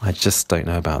 I just don't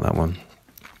know about that one.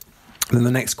 Then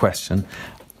the next question,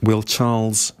 will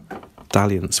Charles'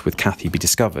 dalliance with Kathy be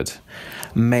discovered?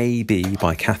 Maybe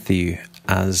by Kathy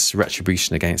as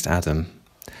retribution against Adam.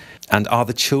 And are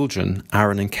the children,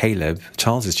 Aaron and Caleb,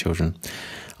 Charles' children?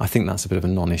 I think that's a bit of a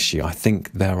non-issue. I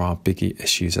think there are big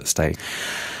issues at stake.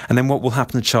 And then what will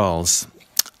happen to Charles?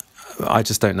 I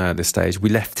just don't know at this stage. We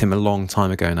left him a long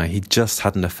time ago now. He just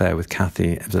had an affair with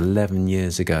Kathy. It was 11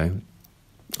 years ago.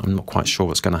 I'm not quite sure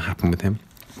what's going to happen with him.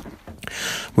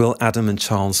 Will Adam and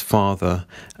Charles' father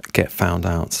get found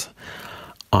out?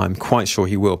 I'm quite sure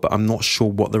he will, but I'm not sure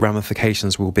what the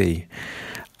ramifications will be.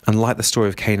 And like the story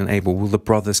of Cain and Abel, will the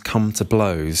brothers come to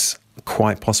blows?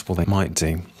 Quite possible they might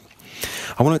do.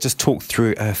 I want to just talk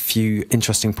through a few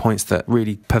interesting points that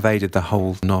really pervaded the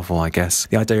whole novel, I guess.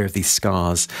 The idea of these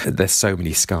scars. There's so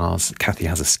many scars. Kathy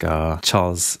has a scar.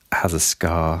 Charles has a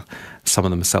scar. Some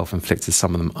of them are self-inflicted,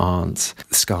 some of them aren't.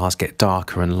 The scars get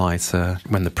darker and lighter.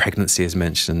 When the pregnancy is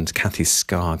mentioned, Kathy's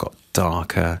scar got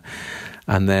darker.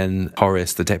 And then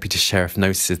Horace, the deputy sheriff,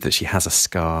 notices that she has a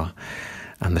scar.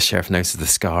 And the sheriff notices the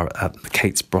scar at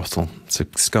Kate's brothel. So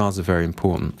scars are very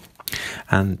important.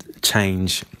 And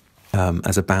change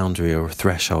as a boundary or a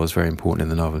threshold is very important in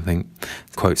the novel. I think,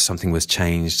 quote, something was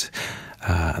changed.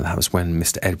 That was when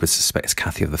Mr. Edwards suspects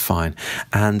Kathy of the fine.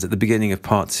 And at the beginning of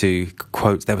part 2,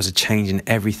 quote, there was a change in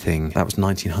everything. That was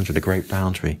 1900, a great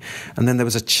boundary. And then there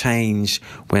was a change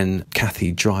when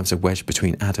Kathy drives a wedge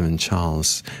between Adam and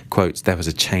Charles. Quote, there was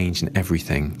a change in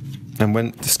everything. And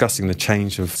when discussing the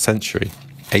change of century,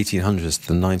 1800s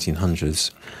to the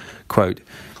 1900s, quote,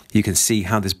 you can see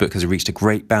how this book has reached a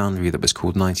great boundary that was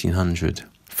called 1900,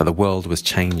 for the world was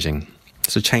changing.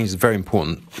 So change is a very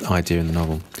important idea in the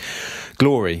novel.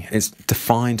 Glory is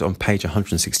defined on page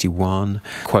 161.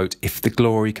 Quote, if the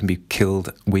glory can be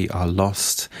killed, we are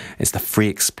lost. It's the free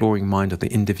exploring mind of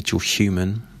the individual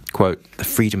human. Quote, the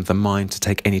freedom of the mind to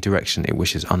take any direction it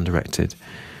wishes undirected.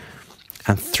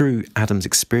 And through Adam's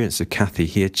experience of Kathy,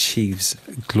 he achieves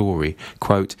glory.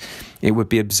 Quote, it would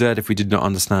be absurd if we did not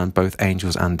understand both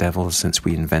angels and devils since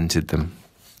we invented them.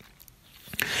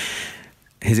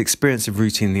 His experience of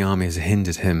routine in the army has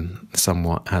hindered him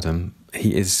somewhat, Adam.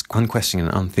 He is unquestioning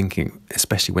and unthinking,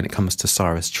 especially when it comes to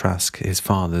Cyrus Trask, his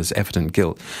father's evident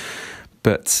guilt.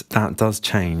 But that does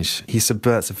change. He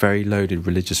subverts a very loaded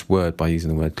religious word by using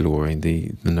the word glory,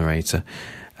 the narrator.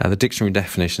 The dictionary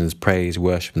definition is praise,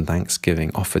 worship and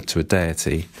thanksgiving offered to a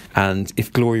deity. And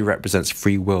if glory represents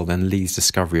free will, then Lee's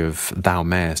discovery of thou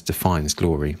mayest defines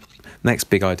glory. Next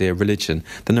big idea, religion.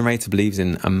 The narrator believes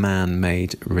in a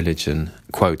man-made religion.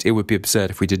 Quote, it would be absurd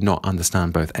if we did not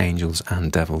understand both angels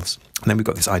and devils. And then we've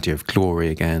got this idea of glory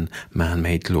again,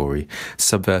 man-made glory,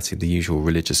 subverting the usual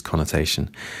religious connotation.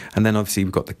 And then obviously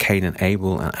we've got the Cain and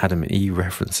Abel and Adam and Eve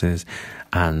references,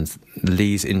 and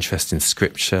Lee's interest in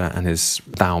scripture and his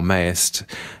thou mayest.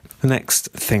 The next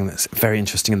thing that's very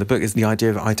interesting in the book is the idea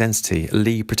of identity.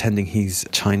 Lee pretending he's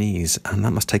Chinese, and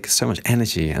that must take so much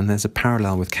energy. And there's a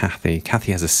parallel with Kathy.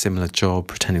 Kathy has a similar job,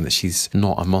 pretending that she's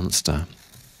not a monster.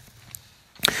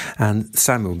 And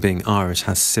Samuel, being Irish,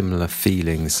 has similar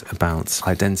feelings about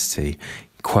identity.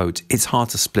 Quote, it's hard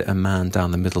to split a man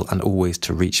down the middle and always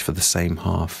to reach for the same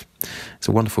half. It's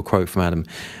a wonderful quote from Adam.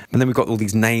 And then we've got all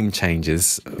these name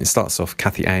changes. It starts off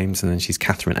Kathy Ames, and then she's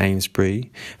Catherine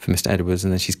Amesbury for Mr. Edwards,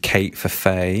 and then she's Kate for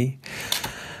Faye.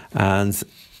 And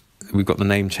we've got the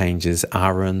name changes,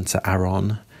 Aaron to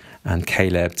Aaron, and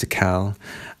Caleb to Cal.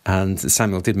 And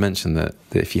Samuel did mention that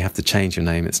if you have to change your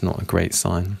name, it's not a great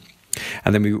sign.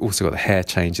 And then we've also got the hair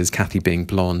changes, Kathy being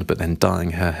blonde but then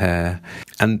dyeing her hair.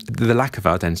 And the lack of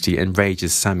identity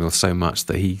enrages Samuel so much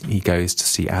that he goes to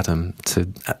see Adam to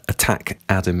attack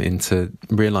Adam into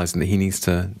realising that he needs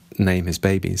to name his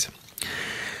babies.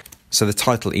 So the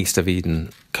title East of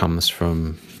Eden comes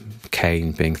from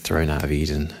Cain being thrown out of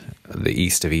Eden. The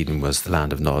East of Eden was the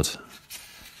land of Nod.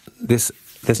 There's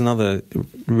another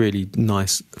really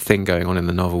nice thing going on in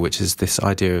the novel, which is this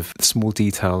idea of small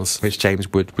details, which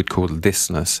James would call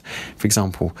thisness. For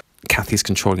example, Kathy's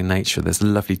controlling nature. There's a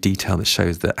lovely detail that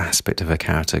shows the aspect of her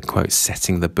character, quote,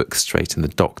 setting the book straight in the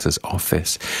doctor's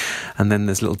office. And then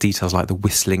there's little details like the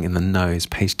whistling in the nose,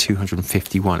 page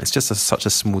 251. It's just such a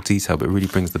small detail, but it really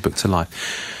brings the book to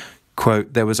life.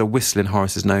 Quote, there was a whistle in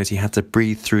Horace's nose. He had to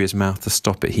breathe through his mouth to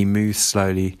stop it. He moved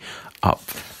slowly up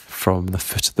from the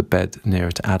foot of the bed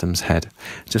nearer to Adam's head.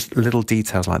 Just little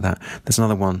details like that. There's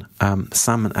another one.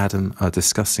 Sam and Adam are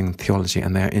discussing theology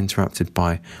and they are interrupted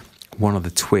by one of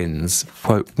the twins.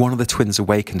 Quote, one of the twins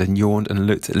awakened and yawned and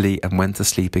looked at Lee and went to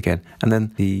sleep again. And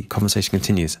then the conversation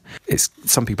continues.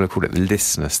 Some people have called it the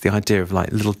listness, the idea of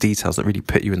like little details that really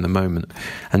put you in the moment.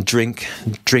 And drink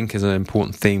is an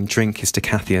important theme. Drink is to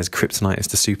Kathy as kryptonite is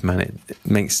to Superman. It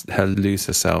makes her lose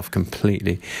herself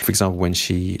completely. For example, when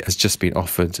she has just been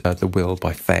offered the will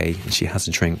by Faye and she has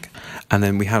a drink. And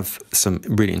then we have some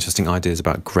really interesting ideas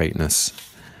about greatness.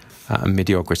 And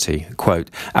mediocrity. Quote,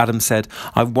 Adam said,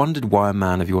 I've wondered why a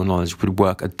man of your knowledge would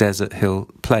work a desert hill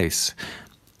place.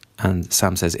 And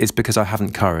Sam says, it's because I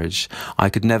haven't courage. I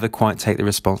could never quite take the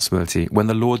responsibility. When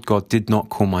the Lord God did not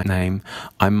call my name,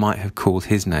 I might have called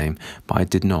his name, but I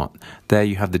did not. There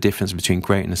you have the difference between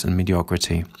greatness and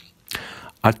mediocrity.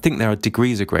 I think there are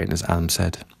degrees of greatness, Adam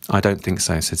said. I don't think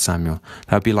so, said Samuel.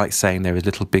 That would be like saying there is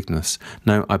little bigness.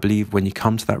 No, I believe when you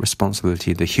come to that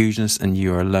responsibility, the hugeness and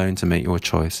you are alone to make your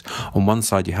choice. On one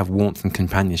side you have warmth and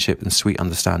companionship and sweet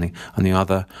understanding. On the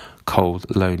other,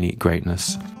 cold, lonely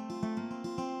greatness.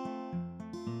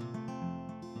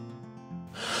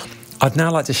 I'd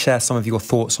now like to share some of your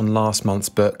thoughts on last month's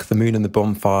book, The Moon and the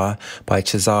Bonfire by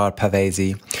Cesare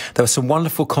Pavese. There were some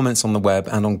wonderful comments on the web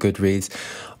and on Goodreads.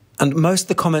 And most of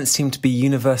the comments seem to be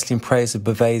universally in praise of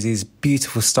Pavese's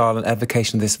beautiful style and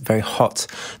evocation of this very hot,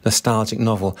 nostalgic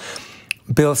novel.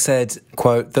 Bill said,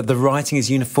 quote, that the writing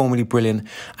is uniformly brilliant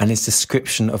and his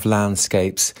description of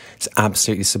landscapes is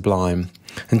absolutely sublime.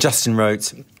 And Justin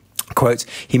wrote, quote,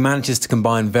 he manages to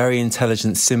combine very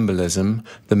intelligent symbolism,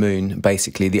 the moon,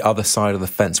 basically the other side of the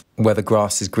fence where the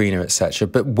grass is greener, etc.,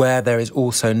 but where there is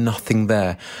also nothing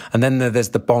there. And then there's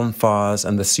the bonfires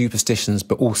and the superstitions,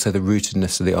 but also the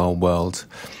rootedness of the old world.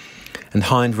 And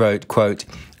Hind wrote, quote,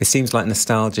 it seems like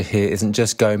nostalgia here isn't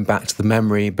just going back to the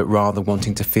memory, but rather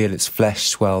wanting to feel its flesh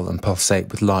swell and pulsate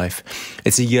with life.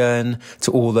 It's a yearn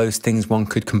to all those things one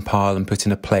could compile and put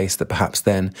in a place that perhaps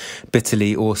then,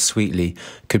 bitterly or sweetly,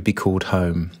 could be called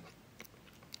home.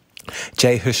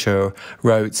 Jay Husher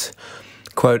wrote,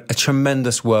 quote, a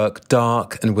tremendous work,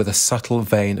 dark and with a subtle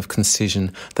vein of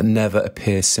concision that never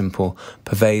appears simple.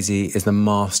 Pavese is the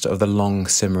master of the long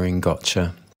simmering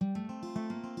gotcha.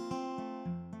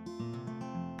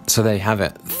 So there you have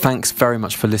it. Thanks very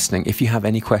much for listening. If you have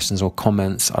any questions or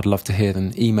comments, I'd love to hear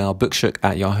them. Email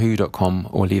bookshook@yahoo.com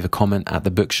or leave a comment at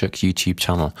the Bookshook YouTube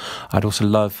channel. I'd also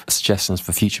love suggestions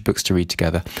for future books to read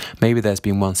together. Maybe there's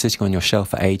been one sitting on your shelf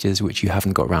for ages which you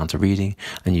haven't got around to reading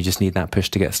and you just need that push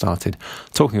to get started.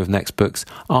 Talking of next books,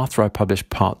 after I publish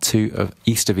part 2 of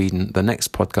East of Eden, the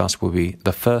next podcast will be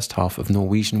the first half of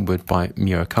Norwegian Wood by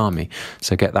Murakami.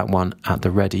 So get that one at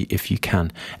the ready if you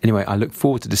can. Anyway, I look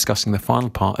forward to discussing the final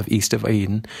part of East of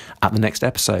Eden at the next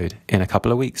episode in a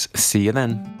couple of weeks. See you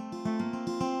then.